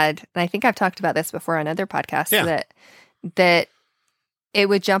I had, and I think I've talked about this before on other podcasts, that it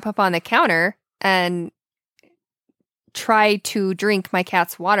would jump up on the counter and try to drink my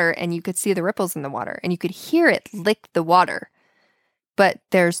cat's water, and you could see the ripples in the water, and you could hear it lick the water. But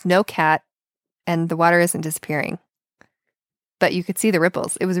there's no cat, and the water isn't disappearing. But you could see the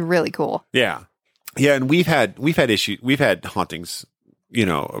ripples. It was really cool. Yeah. Yeah, and we've had issues, we've had hauntings,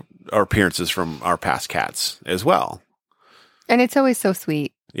 our appearances from our past cats as well. And it's always so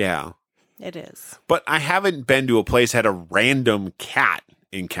sweet. Yeah. It is. But I haven't been to a place that had a random cat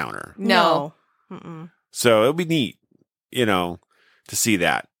encounter. No. So it'll be neat, to see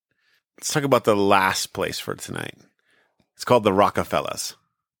that. Let's talk about the last place for tonight. It's called the Rockefellers,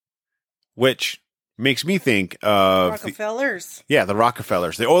 which makes me think of Rockefellers. the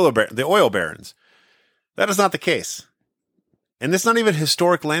Rockefellers, the oil barons. That is not the case. And it's not even a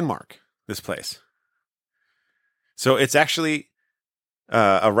historic landmark, this place. So it's actually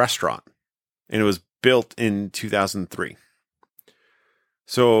a restaurant, and it was built in 2003.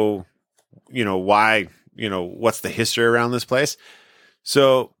 So, why, what's the history around this place?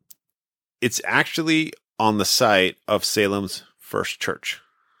 So it's actually on the site of Salem's first church.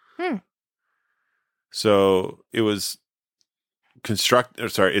 So it was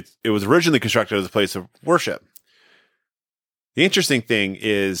it was originally constructed as a place of worship. The interesting thing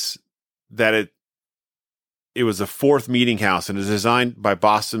is that it was the fourth meeting house and is designed by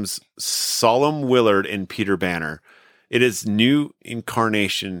Boston's Solomon Willard and Peter Banner. Its new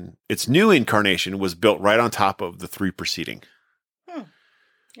incarnation was built right on top of the three preceding.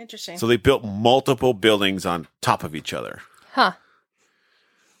 Interesting. So they built multiple buildings on top of each other. Huh.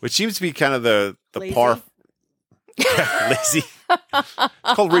 Which seems to be kind of the Lazy? par. Lazy.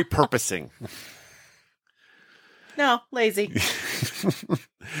 It's called repurposing. No, lazy.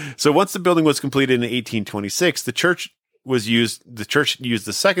 So once the building was completed in 1826, the church used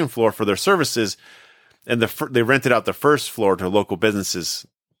the second floor for their services And they rented out the first floor to local businesses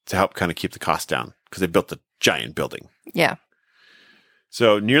to help kind of keep the cost down because they built a giant building. Yeah.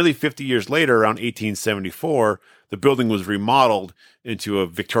 So nearly 50 years later, around 1874, the building was remodeled into a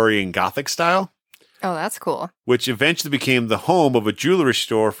Victorian Gothic style. Oh, that's cool. Which eventually became the home of a jewelry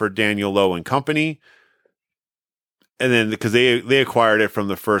store for Daniel Lowe and Company. And then because they acquired it from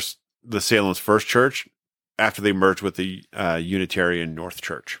the Salem's First Church after they merged with the Unitarian North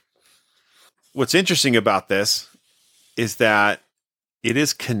Church. What's interesting about this is that it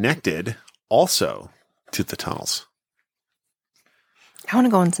is connected also to the tunnels. I want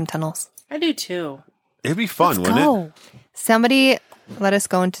to go in some tunnels. I do too. It'd be fun, Let's wouldn't go. it? Somebody let us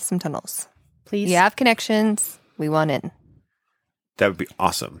go into some tunnels. Please. You have connections. We want in. That would be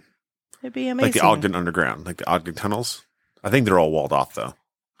awesome. It'd be amazing. Like the Ogden Underground, like the Ogden tunnels. I think they're all walled off, though.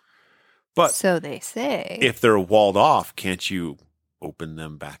 But so they say. if they're walled off, can't you open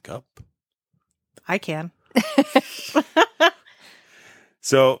them back up? I can.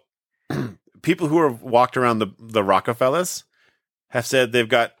 So people who have walked around the Rockefellers have said they've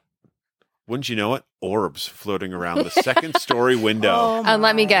got, wouldn't you know it, orbs floating around the second story window. Oh, And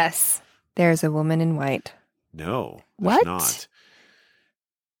let me my. guess. There's a woman in white. No, there's What? not.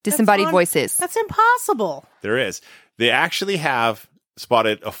 Disembodied on- voices. That's impossible. There is. They actually have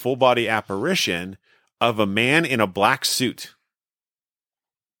spotted a full body apparition of a man in a black suit,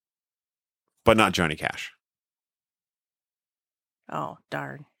 but not Johnny Cash. Oh,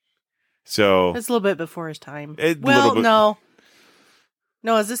 darn. So It's a little bit before his time. A Well, little bit. no.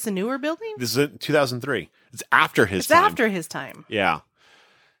 No, is this a newer building? this is 2003. It's after his It's time. after his time. Yeah.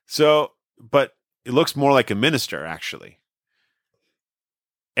 So, but it looks more like a minister, actually.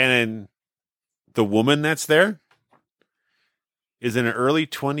 And then the woman that's there is in an early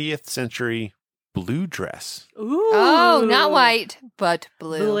 20th century blue dress, Ooh. Oh, not white, but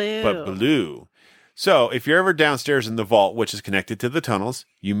blue. Blue. but blue. So if you're ever downstairs in the vault, which is connected to the tunnels,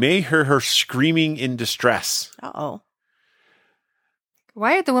 you may hear her screaming in distress Uh-oh.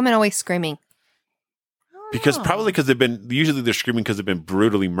 Why are the women always screaming? because Oh. probably because usually they're screaming because they've been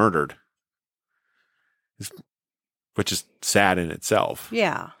brutally murdered, which is sad in itself.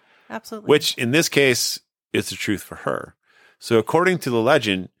 Yeah, absolutely. Which in this case is the truth for her. So according to the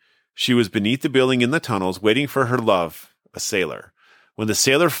legend, she was beneath the building in the tunnels waiting for her love, a sailor. When the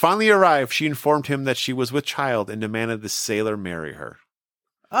sailor finally arrived, she informed him that she was with child and demanded the sailor marry her.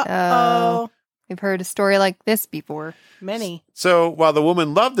 Uh-oh. We've heard a story like this before. Many. So while the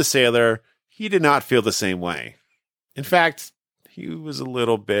woman loved the sailor, he did not feel the same way. In fact, he was a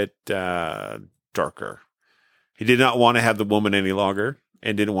little bit darker. He did not want to have the woman any longer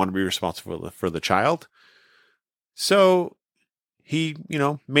and didn't want to be responsible for the child. So he,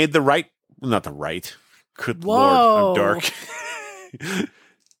 made not the right. Good Whoa. Lord, I'm dark.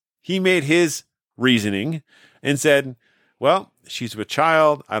 He made his reasoning and said, well, she's with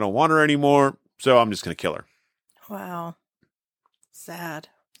child. I don't want her anymore. So I'm just going to kill her. Wow. Sad.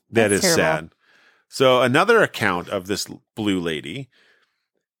 That is That's terrible. sad. So another account of this blue lady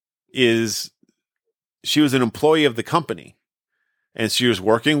is she was an employee of the company, and she was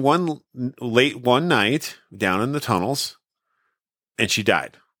working late one night down in the tunnels, and she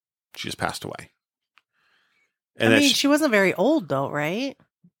died. She just passed away. And I mean, she wasn't very old though, right?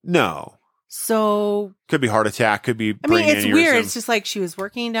 no, So, could be heart attack, could be I mean, brain it's aneurysm. weird. It's just like she was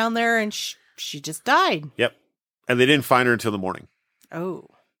working down there and she just died. Yep, and they didn't find her until the morning. Oh.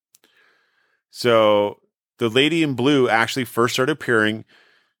 So the lady in blue actually first started appearing,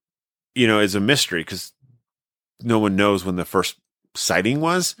 as a mystery because no one knows when the first sighting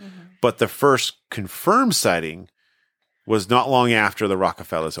was. But the first confirmed sighting was not long after the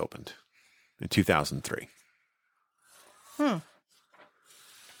Rockefellers opened in 2003.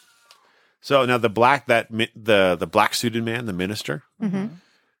 So now the black suited man, the minister. Mm-hmm.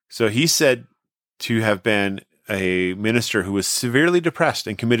 So he's said to have been a minister who was severely depressed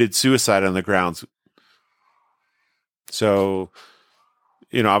and committed suicide on the grounds. So,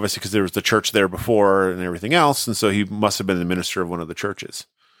 obviously because there was the church there before and everything else. And so he must have been the minister of one of the churches.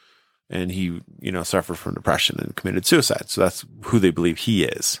 And he, suffered from depression and committed suicide. So that's who they believe he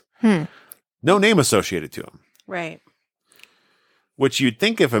is. No name associated to him. Right. Which you'd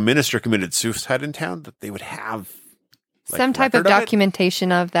think if a minister committed suicide in town, that they would have Some type of record it.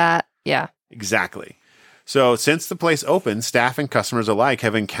 documentation of that. Yeah. Exactly. So since the place opened, staff and customers alike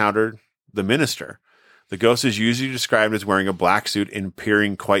have encountered the minister. The ghost is usually described as wearing a black suit and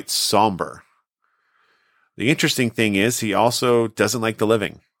appearing quite somber. The interesting thing is he also doesn't like the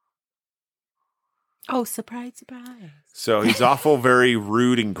living. Oh, surprise, surprise. So he's awful, very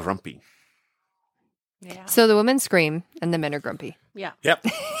rude and grumpy. Yeah. So the women scream and the men are grumpy. Yeah. Yep.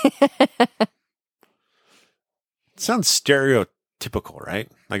 sounds stereotypical, right?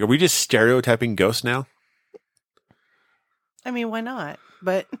 Like, are we just stereotyping ghosts now? I mean, why not?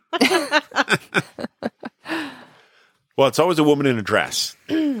 But well, it's always a woman in a dress.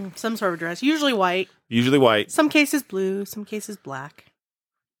 some sort of dress, usually white. Usually white. Some cases blue, some cases black.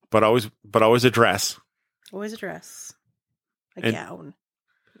 But always a dress. Always a dress. A gown.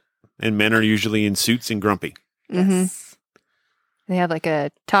 And men are usually in suits and grumpy. Yes. They have like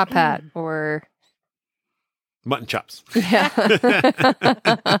a top hat or mutton chops. Yeah.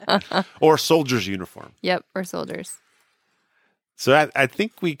 Or soldier's uniform. Yep, or soldiers. So I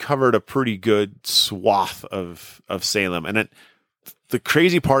think we covered a pretty good swath of Salem. And the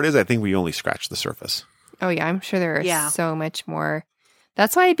crazy part is I think we only scratched the surface. Oh, yeah. I'm sure there are so much more.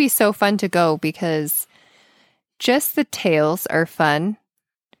 That's why it'd be so fun to go, because just the tales are fun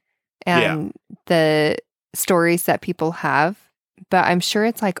and the stories that people have. But I'm sure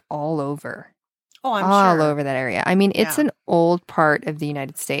it's like all over. Oh, I'm all sure. over that area. I mean, it's an old part of the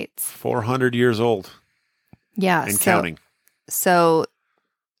United States. 400 years old. Yeah. And counting. So,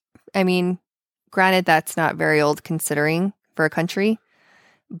 I mean, granted, that's not very old considering for a country,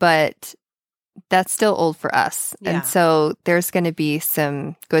 but that's still old for us. Yeah. And so there's going to be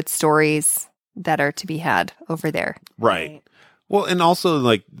some good stories that are to be had over there. Right. Well, and also,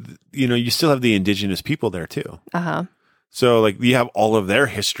 like, you still have the indigenous people there too. Uh-huh. So, like, you have all of their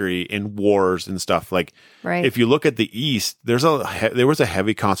history in wars and stuff. Like, right. If you look at the East, there was a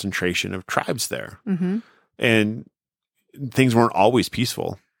heavy concentration of tribes there. Mm-hmm. And things weren't always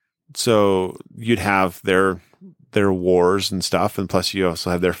peaceful. So you'd have their wars and stuff. And plus you also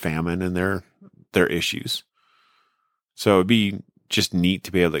have their famine and their issues. So it'd be just neat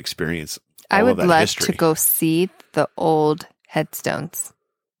to be able to experience all I would of that love history. to go see the old headstones.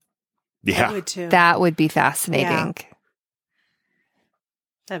 Yeah. I would too. That would be fascinating. Yeah.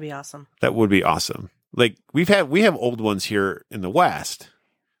 That'd be awesome. That would be awesome. Like we have old ones here in the West,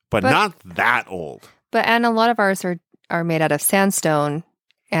 but not that old. And a lot of ours are made out of sandstone.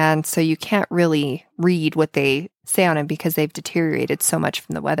 And so you can't really read what they say on them because they've deteriorated so much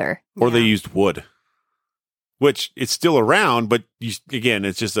from the weather. Or they used wood, which it's still around, but again,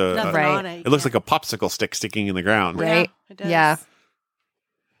 it's just it looks like a popsicle stick sticking in the ground. Right. Yeah, it does. Yeah.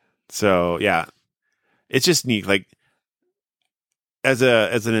 So yeah, it's just neat. Like as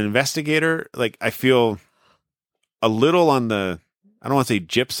an investigator, like I feel a little on the, I don't want to say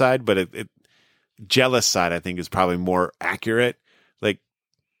gyp side, but jealous side, I think is probably more accurate. Like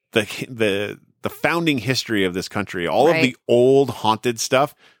the founding history of this country, all of the old haunted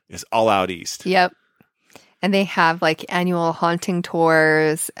stuff is all out east. Yep. And they have like annual haunting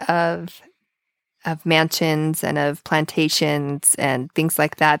tours of mansions and of plantations and things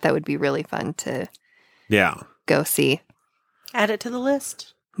like that. That would be really fun to go see. Add it to the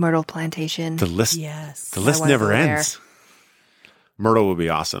list. Myrtle Plantation. The list, yes. The list never ends. Myrtle would be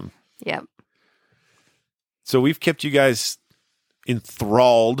awesome. Yep. So we've kept you guys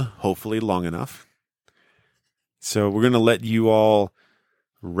enthralled, hopefully long enough. So we're going to let you all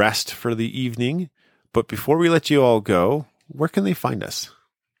rest for the evening. But before we let you all go, where can they find us?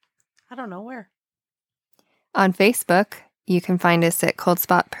 I don't know where. On Facebook, you can find us at Cold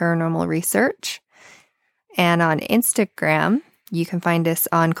Spot Paranormal Research. And on Instagram, you can find us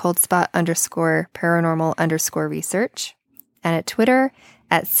on coldspot_paranormal_research. And at Twitter,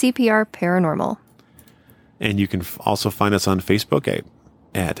 at CPR Paranormal. And you can also find us on Facebook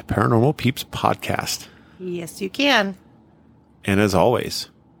at Paranormal Peeps Podcast. Yes, you can. And as always,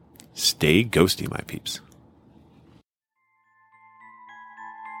 stay ghosty, my peeps.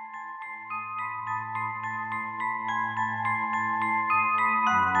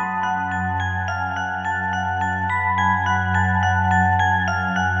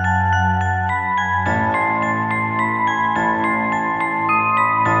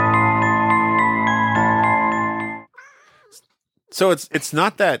 So it's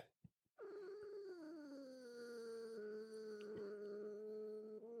not that.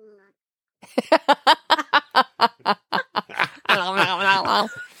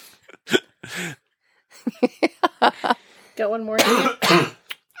 Got one more.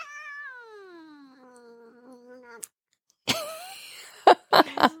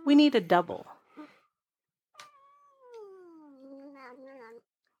 We need a double.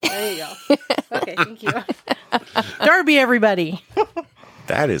 There you go. Okay, thank you. Darby, everybody.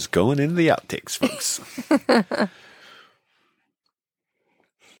 That is going into the outtakes, folks.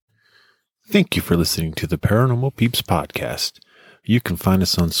 Thank you for listening to the Paranormal Peeps Podcast. You can find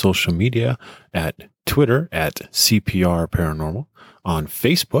us on social media at Twitter at CPR Paranormal, on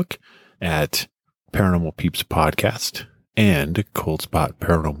Facebook at Paranormal Peeps Podcast and Cold Spot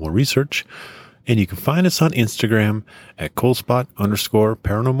Paranormal Research, And you can find us on Instagram at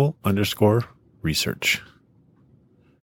coldspot_paranormal_research.